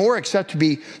nothing anymore except to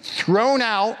be thrown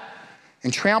out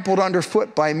and trampled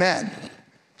underfoot by men.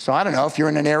 So I don't know, if you're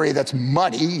in an area that's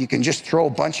muddy, you can just throw a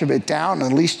bunch of it down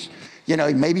and at least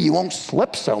maybe you won't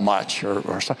slip so much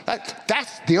or something.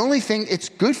 That's the only thing it's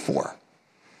good for.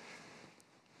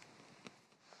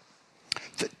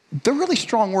 They're really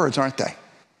strong words, aren't they?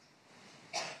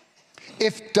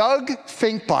 If Doug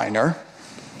Finkbeiner,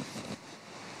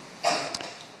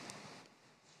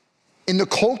 in the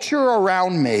culture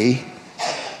around me,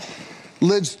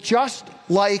 lives just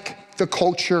like the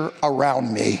culture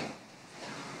around me,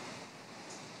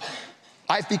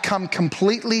 I've become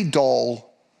completely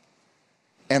dull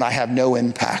and I have no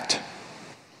impact.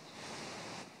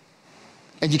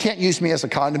 And you can't use me as a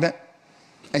condiment,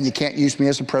 and you can't use me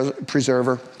as a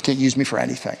preserver, you can't use me for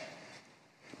anything.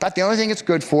 But the only thing it's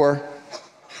good for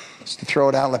is to throw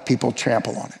it out and let people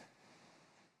trample on it.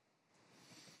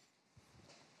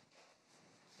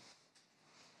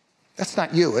 That's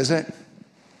not you, is it?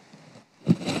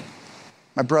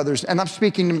 My brothers, and I'm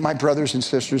speaking to my brothers and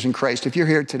sisters in Christ. If you're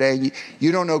here today,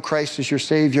 you don't know Christ as your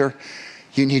Savior,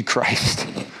 you need Christ.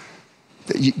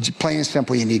 Plain and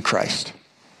simple, you need Christ.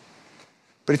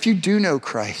 But if you do know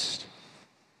Christ,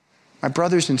 my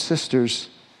brothers and sisters,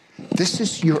 this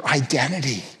is your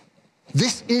identity.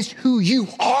 This is who you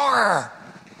are.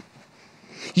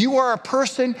 You are a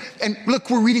person, and look,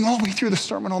 we're reading all the way through the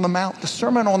Sermon on the Mount. The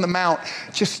Sermon on the Mount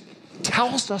just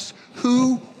tells us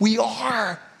who we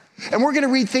are. And we're going to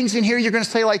read things in here, you're going to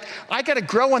say like, I got to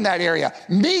grow in that area.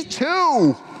 Me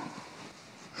too.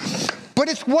 But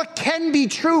it's what can be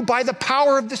true by the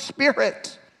power of the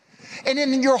Spirit. And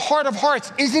in your heart of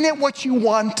hearts, isn't it what you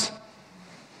want?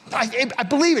 I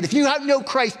believe it. If you have no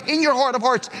Christ in your heart of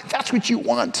hearts, that's what you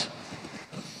want.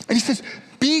 And he says,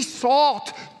 be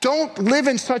salt. Don't live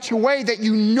in such a way that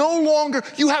you no longer,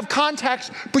 you have contacts,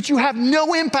 but you have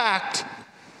no impact.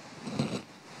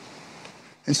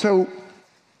 And so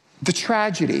the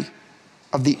tragedy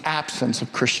of the absence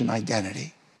of Christian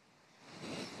identity.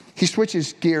 He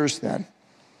switches gears then.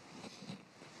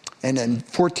 And in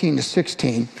 14 to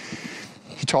 16,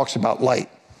 he talks about light.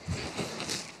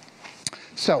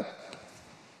 So,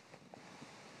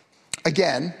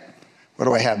 again, what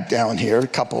do I have down here? A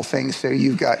couple of things. So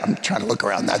you've got, I'm trying to look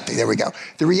around that thing. There we go.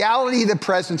 The reality, the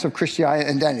presence of Christian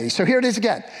identity. So here it is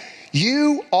again.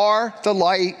 You are the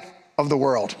light of the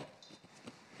world.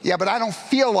 Yeah, but I don't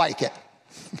feel like it.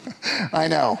 I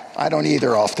know. I don't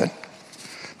either often.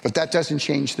 But that doesn't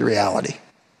change the reality.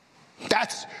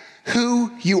 That's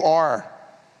who you are.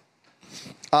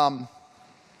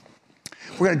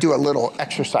 We're going to do a little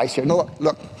exercise here.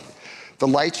 Look, the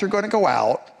lights are going to go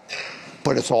out,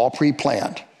 but it's all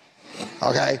pre-planned.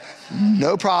 Okay?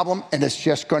 No problem, and it's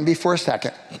just going to be for a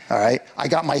second. All right? I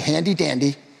got my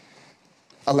handy-dandy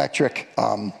electric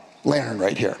lantern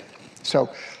right here. So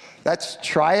let's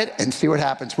try it and see what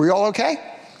happens. Were you all okay?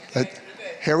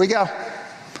 Here we go.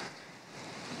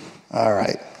 All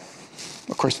right.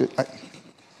 Of course,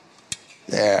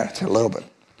 there, it's a little bit.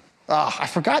 Oh, I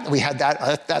forgot that we had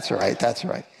that. That's all right. That's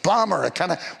all right. Bummer. It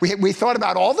kind of we thought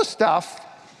about all the stuff.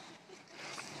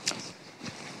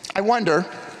 I wonder,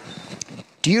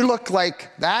 do you look like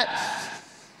that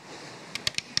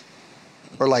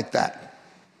or like that?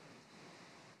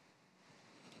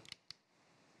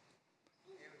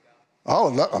 Oh,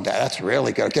 look, that's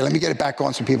really good. Okay, let me get it back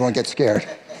on so people don't get scared.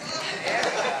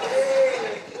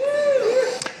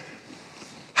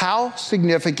 How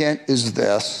significant is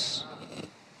this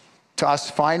to us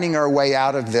finding our way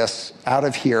out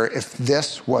of here, if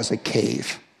this was a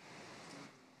cave?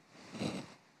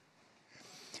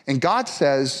 And God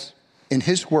says in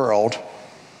his world,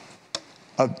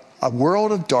 a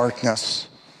world of darkness,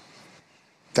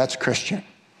 that's Christian.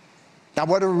 Now,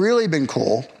 what would have really been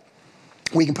cool,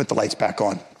 we can put the lights back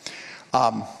on,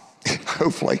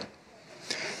 hopefully.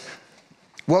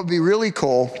 What would be really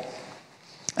cool,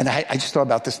 and I just thought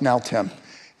about this now, Tim,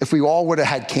 if we all would have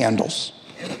had candles.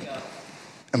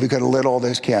 And we could have lit all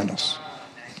those candles.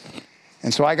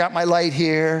 And so I got my light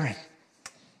here.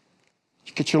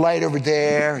 You get your light over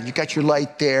there. You got your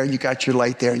light there. You got your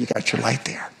light there. You got your light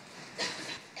there.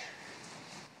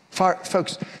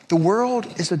 Folks, the world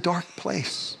is a dark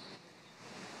place.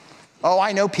 Oh,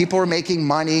 I know people are making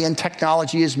money and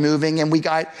technology is moving and we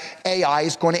got AI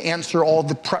is going to answer all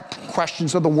the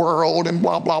questions of the world and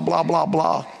blah, blah, blah, blah,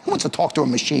 blah. Who wants to talk to a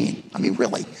machine? I mean,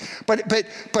 really. But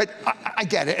I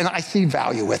get it and I see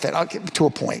value with it. I'll get to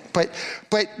a point. But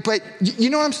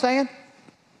you know what I'm saying?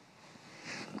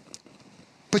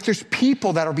 But there's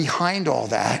people that are behind all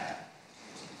that.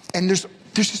 And there's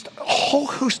just a whole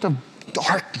host of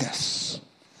darkness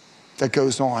that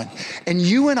goes on. And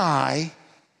you and I,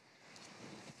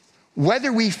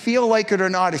 whether we feel like it or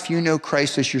not, if you know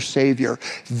Christ as your Savior,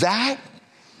 that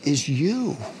is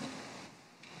you.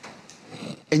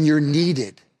 And you're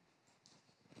needed.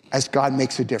 as God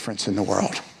makes a difference in the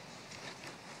world.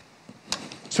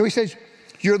 So he says,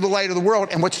 you're the light of the world.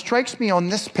 And what strikes me on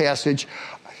this passage,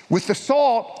 with the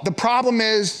salt, the problem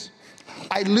is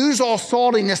I lose all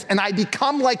saltiness and I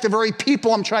become like the very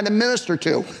people I'm trying to minister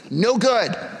to. No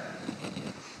good.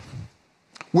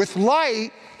 With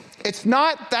light, it's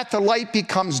not that the light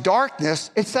becomes darkness,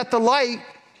 it's that the light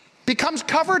becomes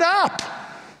covered up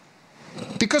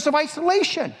because of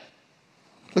isolation.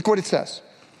 Look what it says.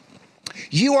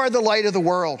 You are the light of the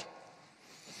world.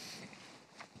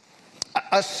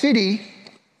 A city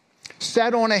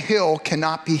set on a hill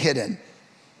cannot be hidden.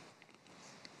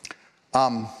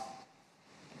 I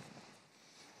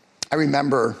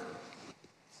remember,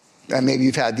 and maybe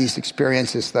you've had these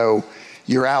experiences though,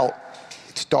 you're out,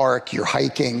 it's dark, you're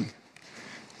hiking,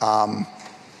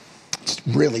 it's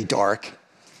really dark,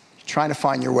 you're trying to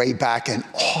find your way back, and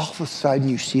all of a sudden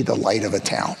you see the light of a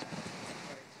town.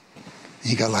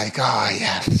 And you go like,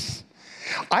 yes.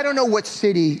 I don't know what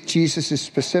city Jesus is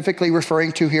specifically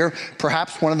referring to here.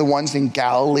 Perhaps one of the ones in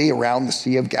Galilee, around the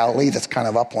Sea of Galilee, that's kind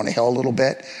of up on a hill a little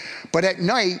bit. But at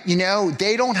night,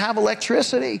 they don't have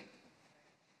electricity.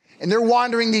 And they're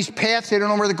wandering these paths, they don't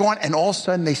know where they're going, and all of a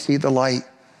sudden they see the light.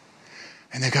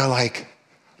 And they go like,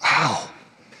 oh,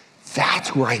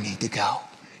 that's where I need to go.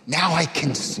 Now I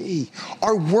can see.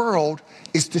 Our world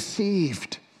is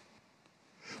deceived.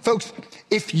 Folks,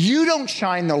 if you don't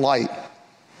shine the light,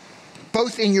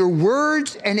 both in your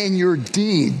words and in your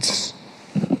deeds,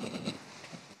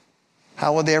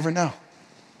 how will they ever know?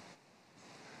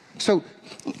 So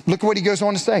look at what he goes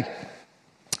on to say.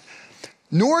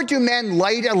 Nor do men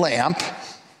light a lamp,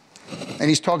 and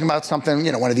he's talking about something,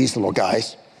 one of these little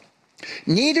guys.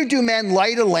 Neither do men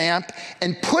light a lamp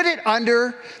and put it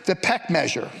under the peck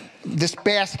measure, this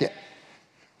basket.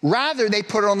 Rather, they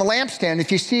put it on the lampstand.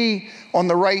 If you see on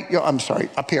the right,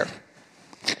 up here,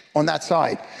 on that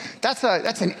side, that's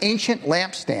an ancient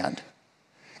lampstand.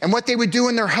 And what they would do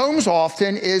in their homes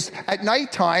often is at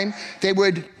nighttime, they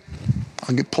would,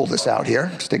 I'll pull this out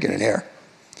here, stick it in here.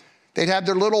 They'd have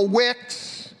their little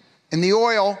wicks and the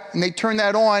oil, and they'd turn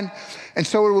that on, and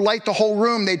so it would light the whole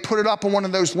room. They'd put it up on one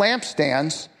of those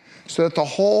lampstands so that the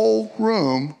whole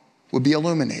room would be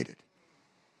illuminated.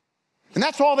 And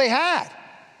that's all they had.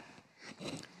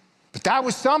 But that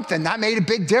was something. That made a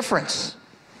big difference.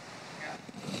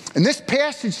 And this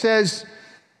passage says,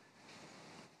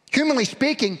 humanly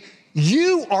speaking,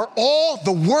 you are all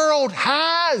the world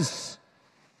has.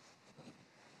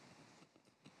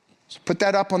 So put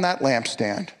that up on that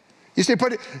lampstand. You say,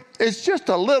 but it's just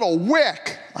a little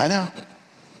wick. I know.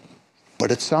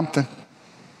 But it's something.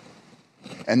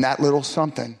 And that little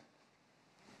something,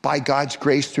 by God's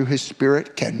grace through his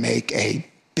Spirit, can make a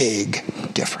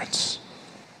big difference.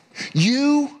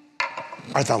 You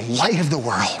are the light of the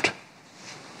world.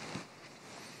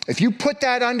 If you put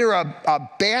that under a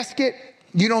basket,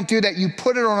 you don't do that. You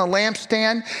put it on a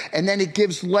lampstand, and then it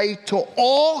gives light to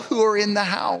all who are in the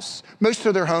house. Most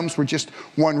of their homes were just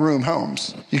one-room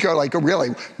homes. You go like, oh, really?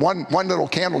 One little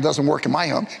candle doesn't work in my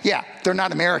home. Yeah, they're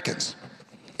not Americans.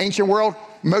 Ancient world,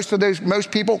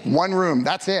 most people, one room,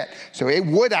 that's it. So it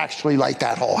would actually light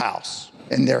that whole house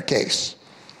in their case.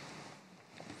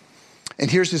 And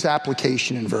here's his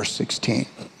application in verse 16.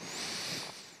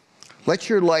 Let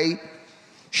your light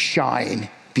shine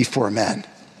before men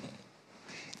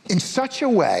in such a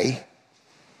way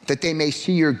that they may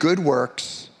see your good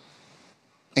works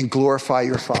and glorify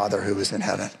your Father who is in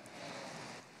heaven.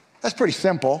 That's pretty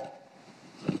simple,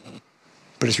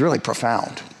 but it's really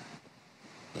profound.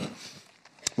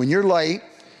 When your light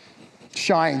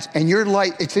shines, and your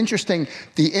light, it's interesting,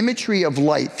 the imagery of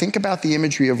light, think about the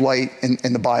imagery of light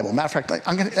in the Bible. Matter of fact,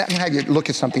 I'm going to have you look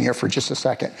at something here for just a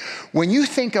second. When you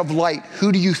think of light,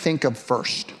 who do you think of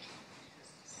first?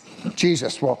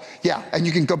 Jesus. Well, yeah, and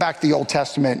you can go back to the Old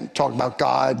Testament and talk about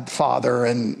God, Father,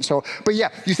 and so, but yeah,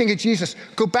 you think of Jesus.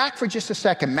 Go back for just a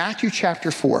second, Matthew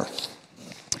chapter 4.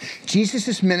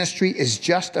 Jesus' ministry is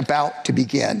just about to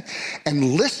begin.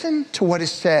 And listen to what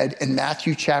is said in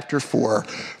Matthew chapter 4,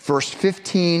 verse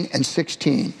 15 and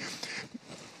 16.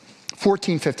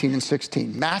 14, 15, and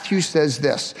 16. Matthew says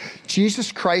this,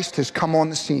 Jesus Christ has come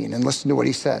on the scene, and listen to what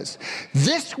he says.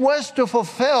 This was to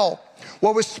fulfill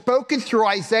what was spoken through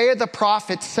Isaiah the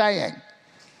prophet, saying,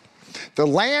 the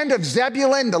land of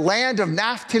Zebulun, the land of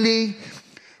Naphtali,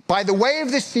 by the way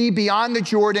of the sea beyond the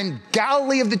Jordan,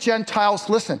 Galilee of the Gentiles,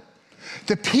 listen,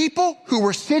 the people who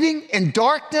were sitting in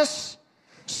darkness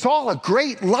saw a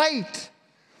great light.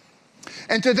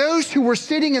 And to those who were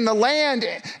sitting in the land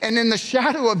and in the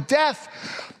shadow of death,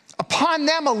 upon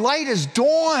them a light has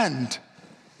dawned.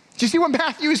 Do you see what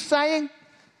Matthew is saying?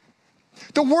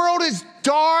 The world is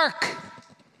dark.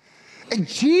 And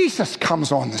Jesus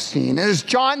comes on the scene. And as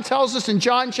John tells us in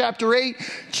John chapter 8,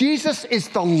 Jesus is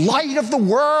the light of the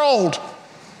world.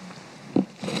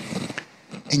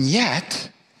 And yet,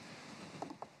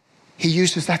 he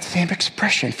uses that same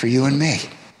expression for you and me.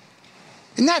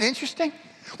 Isn't that interesting?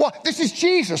 Well, this is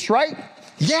Jesus, right?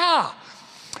 Yeah.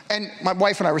 And my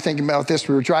wife and I were thinking about this.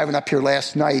 We were driving up here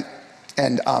last night.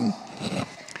 And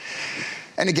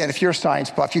again, if you're a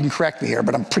science buff, you can correct me here,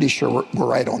 but I'm pretty sure we're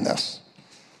right on this.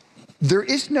 There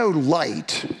is no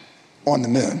light on the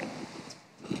moon.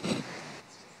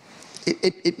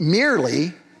 It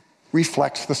merely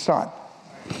reflects the sun.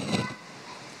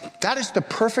 That is the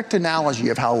perfect analogy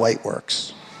of how light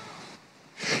works.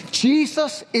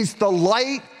 Jesus is the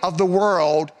light of the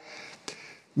world.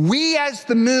 We as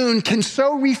the moon can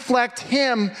so reflect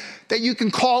him that you can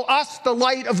call us the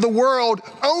light of the world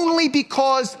only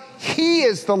because he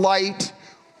is the light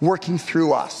working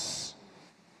through us.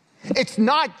 It's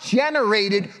not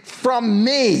generated from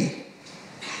me.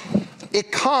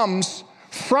 It comes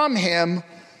from him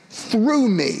through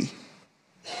me.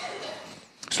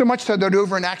 So much so that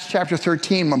over in Acts chapter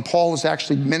 13, when Paul is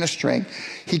actually ministering,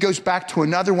 he goes back to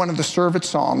another one of the servant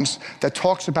songs that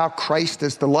talks about Christ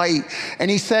as the light.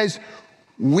 And he says,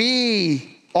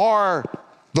 we are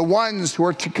the ones who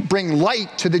are to bring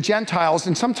light to the Gentiles.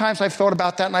 And sometimes I've thought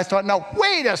about that and I thought, no,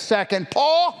 wait a second,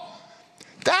 Paul.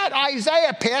 That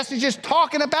Isaiah passage is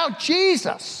talking about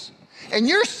Jesus. And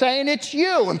you're saying it's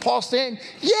you. And Paul's saying,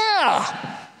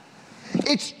 yeah,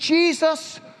 it's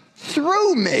Jesus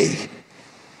through me.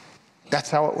 That's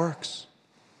how it works.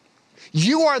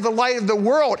 You are the light of the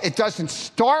world. It doesn't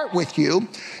start with you.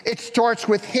 It starts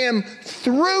with him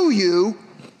through you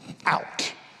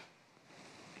out.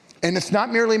 And it's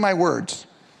not merely my words.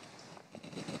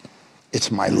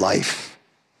 It's my life.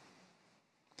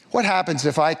 What happens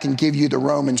if I can give you the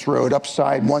Romans road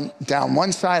down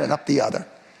one side and up the other?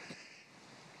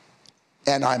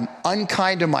 And I'm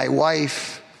unkind to my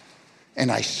wife,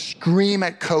 and I scream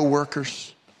at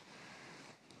coworkers,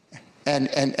 and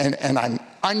I'm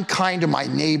unkind to my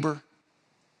neighbor.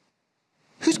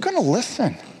 Who's going to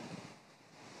listen?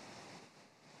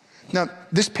 Now,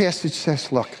 this passage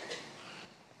says, look,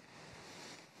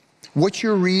 what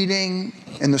you're reading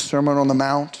in the Sermon on the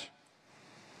Mount,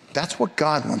 that's what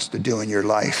God wants to do in your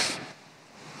life.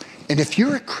 And if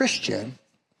you're a Christian,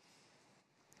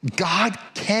 God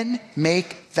can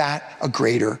make that a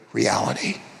greater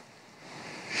reality.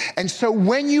 And so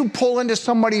when you pull into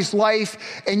somebody's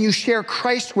life and you share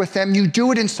Christ with them, you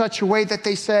do it in such a way that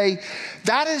they say,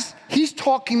 he's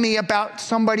talking to me about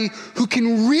somebody who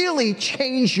can really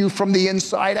change you from the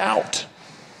inside out.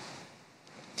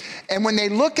 And when they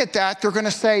look at that, they're going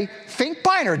to say,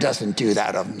 Finkbeiner doesn't do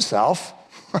that of himself.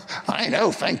 I know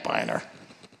Finkbeiner.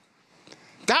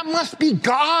 That must be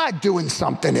God doing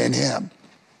something in him.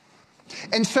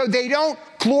 And so they don't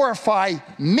glorify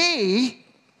me.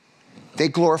 They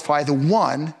glorify the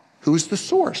one who's the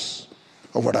source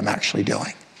of what I'm actually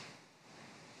doing.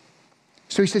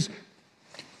 So he says,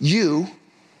 you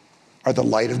are the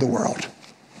light of the world.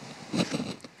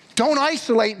 Don't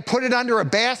isolate and put it under a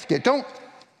basket. Don't,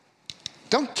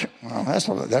 well,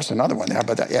 that's another one there,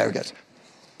 but yeah, I guess.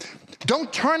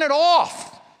 Don't turn it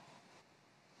off.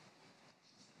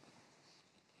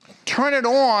 Turn it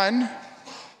on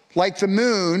like the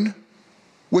moon,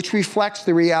 which reflects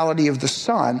the reality of the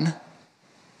sun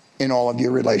in all of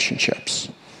your relationships.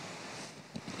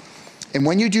 And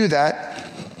when you do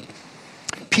that,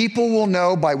 people will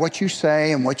know by what you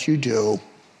say and what you do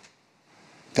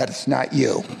that it's not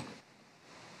you.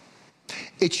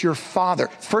 It's your Father.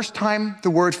 First time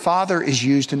the word Father is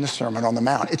used in the Sermon on the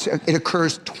Mount. It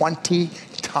occurs 20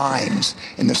 times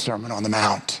in the Sermon on the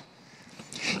Mount.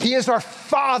 He is our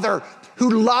Father who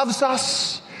loves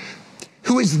us,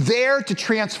 who is there to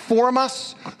transform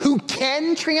us, who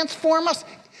can transform us.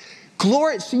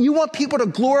 So you want people to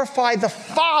glorify the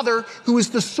Father who is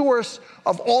the source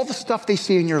of all the stuff they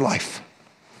see in your life.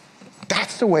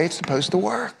 That's the way it's supposed to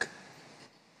work.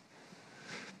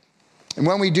 And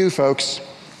when we do, folks,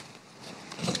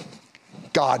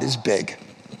 God is big.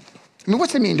 I mean,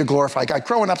 what's it mean to glorify God?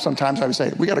 Growing up, sometimes I would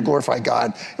say, we got to glorify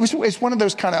God. It's one of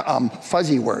those kind of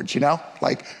fuzzy words, you know?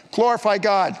 Like, glorify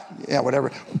God, yeah,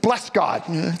 whatever. Bless God.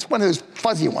 It's one of those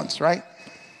fuzzy ones, right?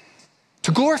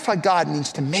 To glorify God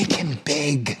means to make him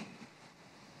big.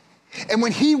 And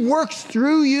when he works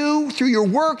through you, through your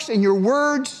works and your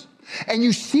words, and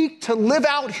you seek to live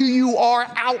out who you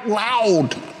are out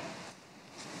loud,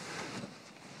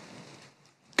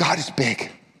 God is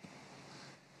big.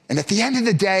 And at the end of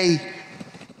the day,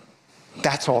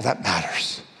 that's all that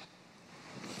matters.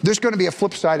 There's going to be a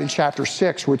flip side in chapter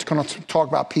 6 where it's going to talk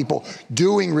about people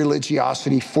doing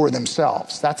religiosity for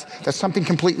themselves. That's something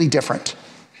completely different.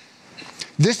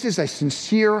 This is a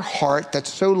sincere heart that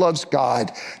so loves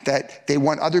God that they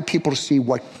want other people to see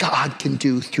what God can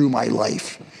do through my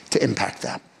life to impact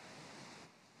them.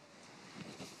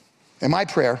 And my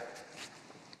prayer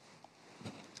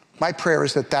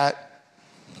is that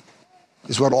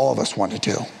is what all of us want to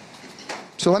do.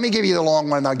 So let me give you the long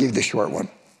one and I'll give you the short one.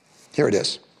 Here it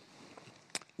is.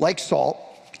 Like salt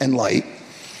and light,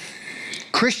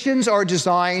 Christians are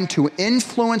designed to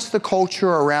influence the culture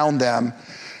around them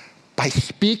by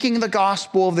speaking the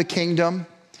gospel of the kingdom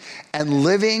and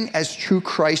living as true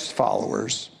Christ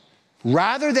followers,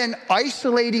 rather than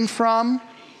isolating from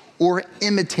or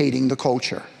imitating the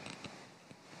culture,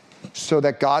 so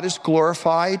that God is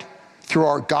glorified through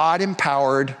our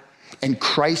God-empowered and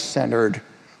Christ-centered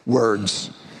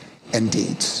words and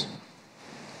deeds.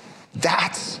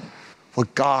 That's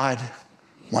what God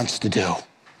wants to do.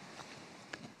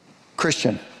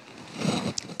 Christian,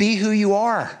 be who you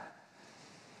are.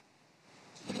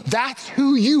 That's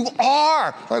who you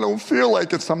are. I don't feel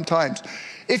like it sometimes.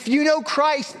 If you know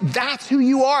Christ, that's who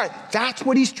you are. That's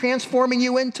what he's transforming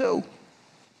you into.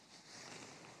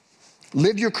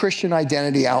 Live your Christian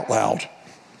identity out loud.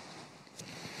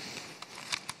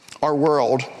 Our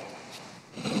world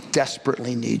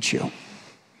desperately needs you.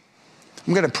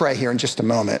 I'm going to pray here in just a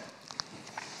moment.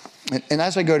 And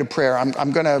as I go to prayer,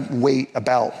 I'm going to wait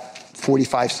about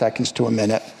 45 seconds to a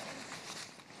minute.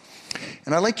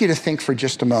 And I'd like you to think for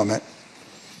just a moment,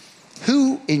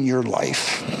 who in your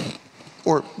life,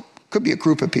 or could be a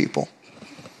group of people,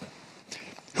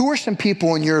 who are some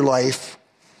people in your life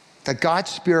that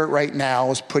God's Spirit right now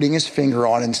is putting his finger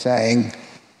on and saying,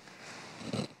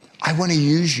 I want to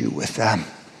use you with them.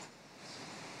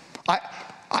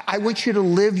 I want you to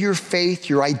live your faith,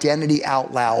 your identity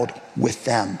out loud with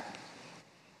them.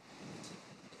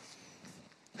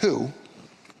 Who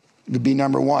would be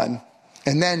number one?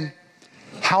 And then,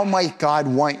 how might God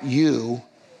want you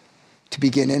to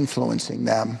begin influencing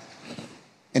them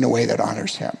in a way that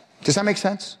honors him? Does that make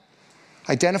sense?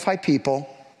 Identify people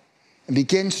and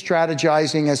begin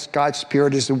strategizing as God's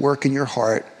Spirit is at work in your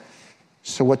heart.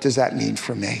 So what does that mean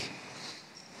for me?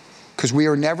 Because we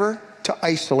are never to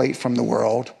isolate from the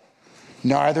world,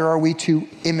 neither are we to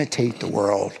imitate the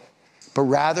world, but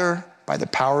rather by the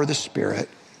power of the Spirit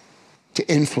to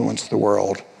influence the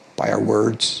world by our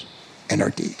words and our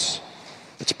deeds.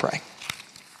 Let's pray.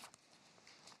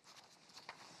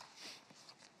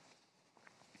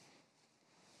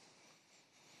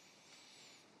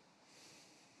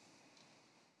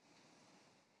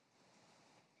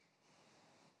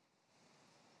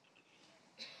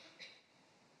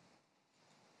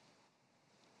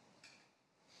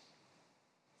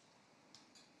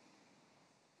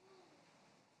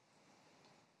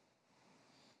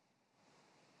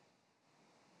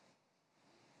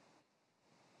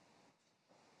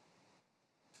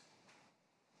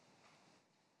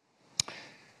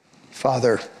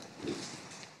 Father,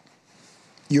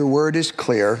 your word is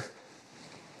clear.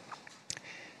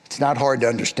 It's not hard to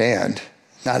understand,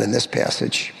 not in this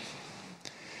passage.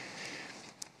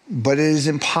 But it is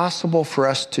impossible for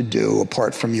us to do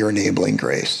apart from your enabling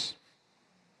grace.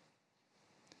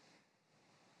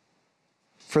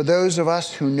 For those of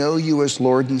us who know you as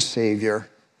Lord and Savior,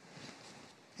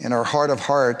 in our heart of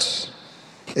hearts,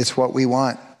 it's what we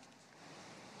want.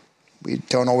 We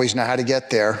don't always know how to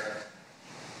get there,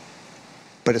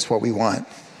 but it's what we want.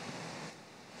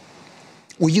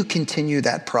 Will you continue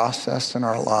that process in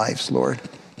our lives, Lord?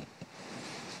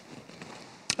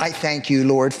 I thank you,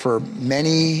 Lord, for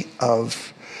many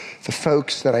of the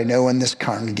folks that I know in this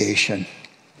congregation.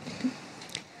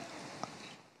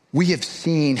 We have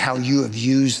seen how you have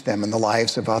used them in the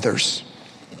lives of others.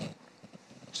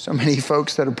 So many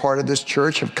folks that are part of this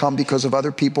church have come because of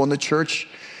other people in the church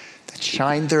that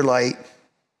shined their light.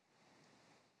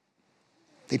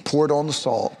 They poured on the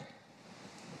salt.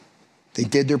 They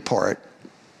did their part,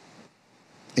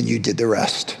 and you did the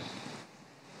rest.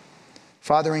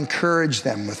 Father, encourage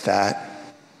them with that,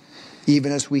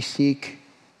 even as we seek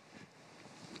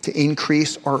to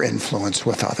increase our influence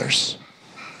with others.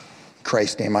 In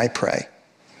Christ's name I pray.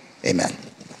 Amen.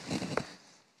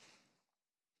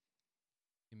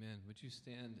 Amen. Would you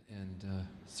stand and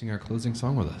sing our closing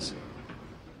song with us?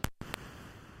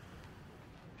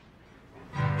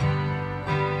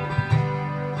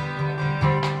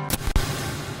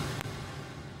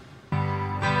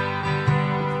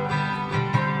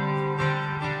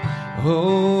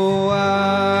 Oh,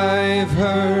 I've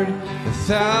heard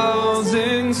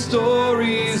 1,000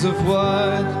 stories of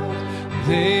what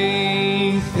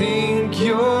they think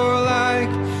you're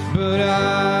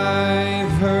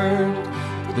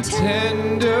the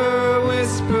tender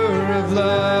whisper of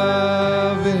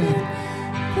love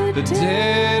in the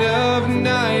dead of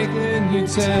night. Then you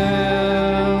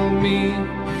tell me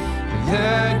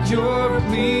that you're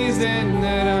pleased and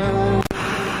that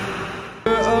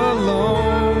I'm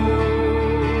alone.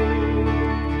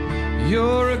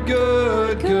 You're a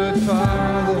good, good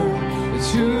Father.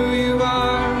 It's who you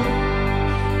are.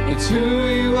 It's who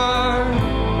you are.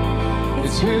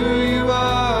 It's who you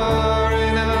are,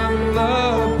 and I'm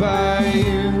loved by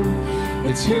you.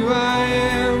 It's who I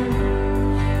am.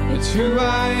 It's who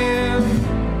I am.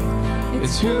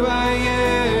 It's who I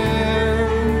am.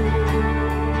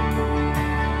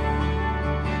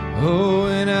 Oh,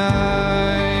 and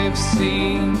I've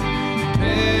seen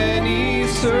many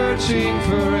searching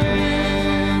for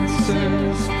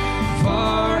answers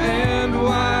far and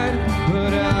wide,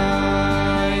 but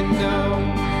I know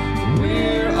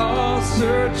we're all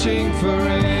searching for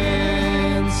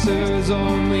answers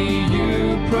only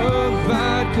you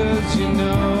provide, 'cause you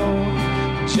know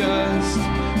just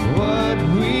what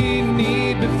we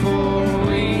need before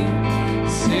we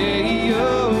say a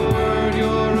word.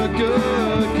 You're a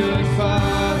good, good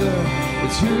Father.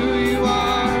 It's who you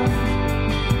are.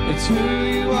 It's who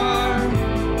you are.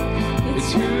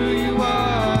 It's who you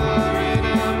are, and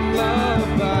I'm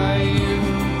loved by you.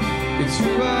 It's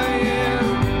who I am.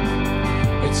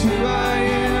 It's who I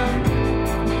am.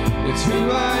 It's who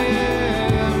I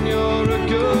am. You're a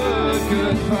good,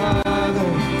 good Father.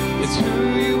 It's who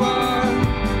you are.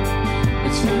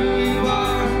 It's who you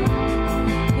are.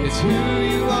 It's who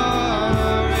you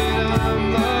are, and I'm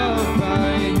loved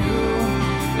by you.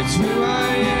 It's who I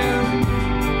am.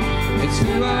 It's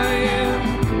who I am.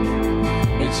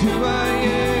 It's who I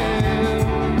am.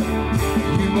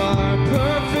 You are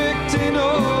perfect in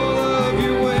all of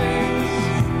your ways.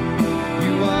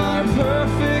 You are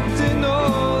perfect in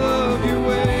all of your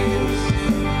ways.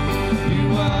 You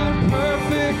are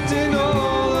perfect in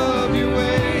all of your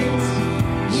ways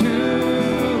to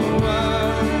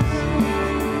us.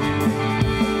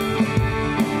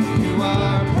 You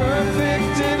are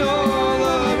perfect in all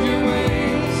of your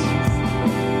ways.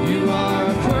 You are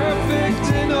perfect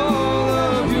in all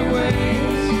of your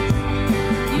ways.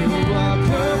 You are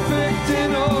perfect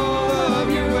in all of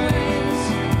your ways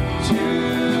to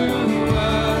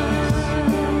us.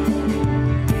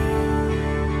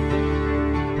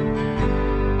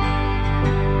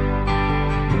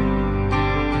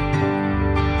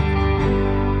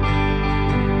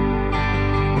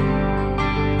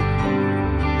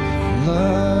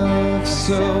 Love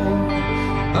so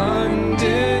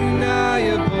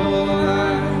undeniable,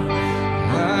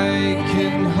 I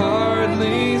can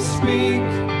hardly speak.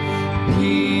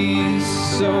 Peace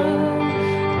so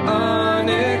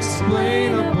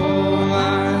unexplainable,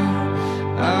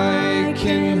 I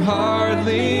can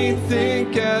hardly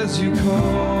think as you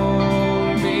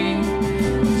call me.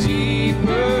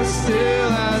 Deeper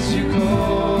still as you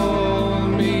call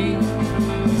me.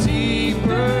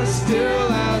 Deeper still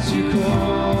as you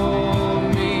call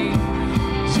me.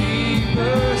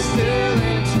 Deeper still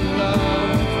into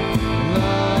love.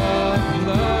 Love,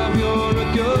 love, you're a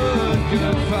good,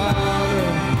 good Father.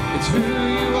 It's who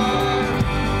you are.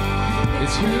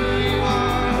 It's who you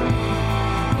are.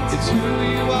 It's who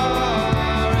you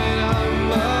are, and I'm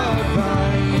loved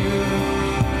by you.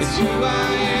 It's who I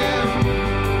am.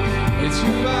 It's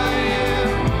who I am.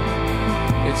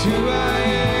 It's who I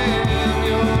am.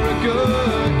 You're a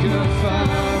good, good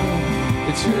Father.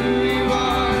 It's who you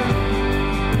are.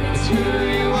 It's who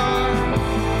you are.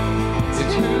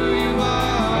 It's who you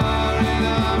are, and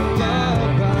I'm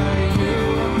loved by you.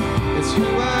 It's who I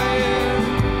am.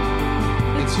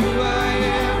 It's who I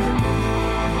am.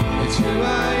 It's who I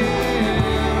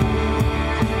am.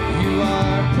 You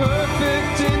are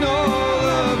perfect in all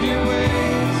of your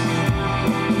ways.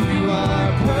 You are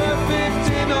perfect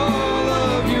in all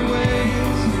of your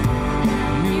ways.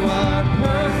 You are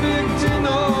perfect in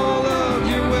all of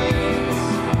your ways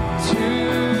to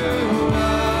us.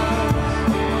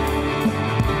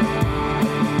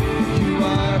 You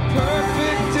are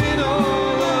perfect in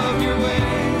all of your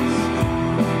ways.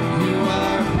 You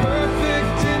are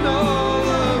perfect in all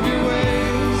of your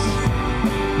ways.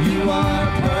 You are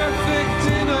perfect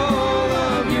in all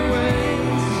of your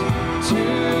ways to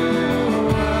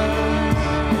us.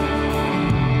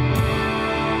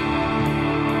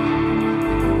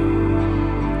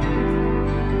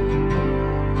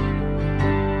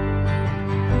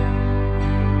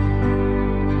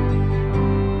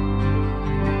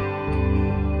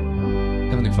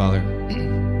 Heavenly Father,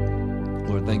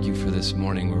 Lord, thank you for this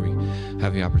morning where we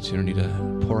have the opportunity to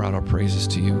pour out our praises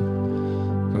to you.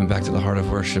 Coming back to the heart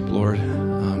of worship, Lord,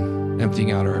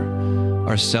 emptying out our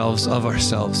ourselves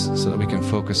so that we can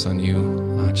focus on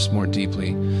you just more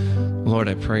deeply. Lord,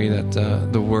 I pray that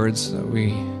the words that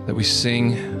we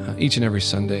sing each and every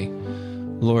Sunday,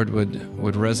 Lord, would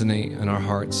resonate in our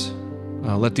hearts.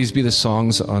 Let these be the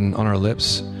songs on our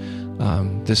lips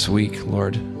this week,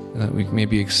 Lord, that we may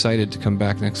be excited to come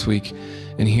back next week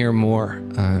and hear more,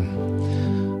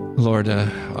 Lord,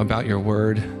 about your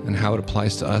word and how it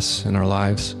applies to us in our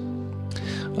lives.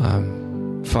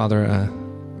 Father,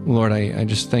 Lord, I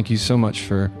just thank you so much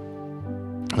for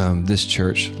this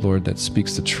church, Lord, that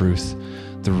speaks the truth,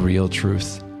 the real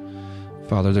truth.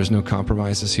 Father, there's no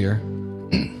compromises here.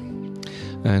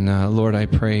 And Lord, I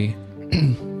pray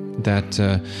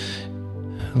that,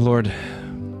 Lord,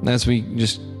 as we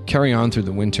just carry on through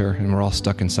the winter and we're all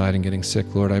stuck inside and getting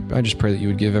sick, Lord, I just pray that you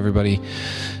would give everybody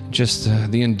just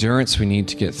the endurance we need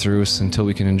to get through us until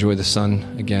we can enjoy the sun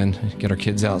again, get our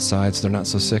kids outside so they're not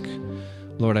so sick.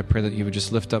 Lord, I pray that you would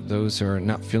just lift up those who are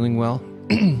not feeling well,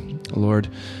 Lord,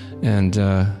 and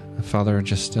Father,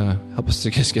 just help us to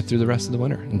just get through the rest of the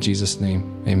winter. In Jesus'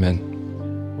 name, amen.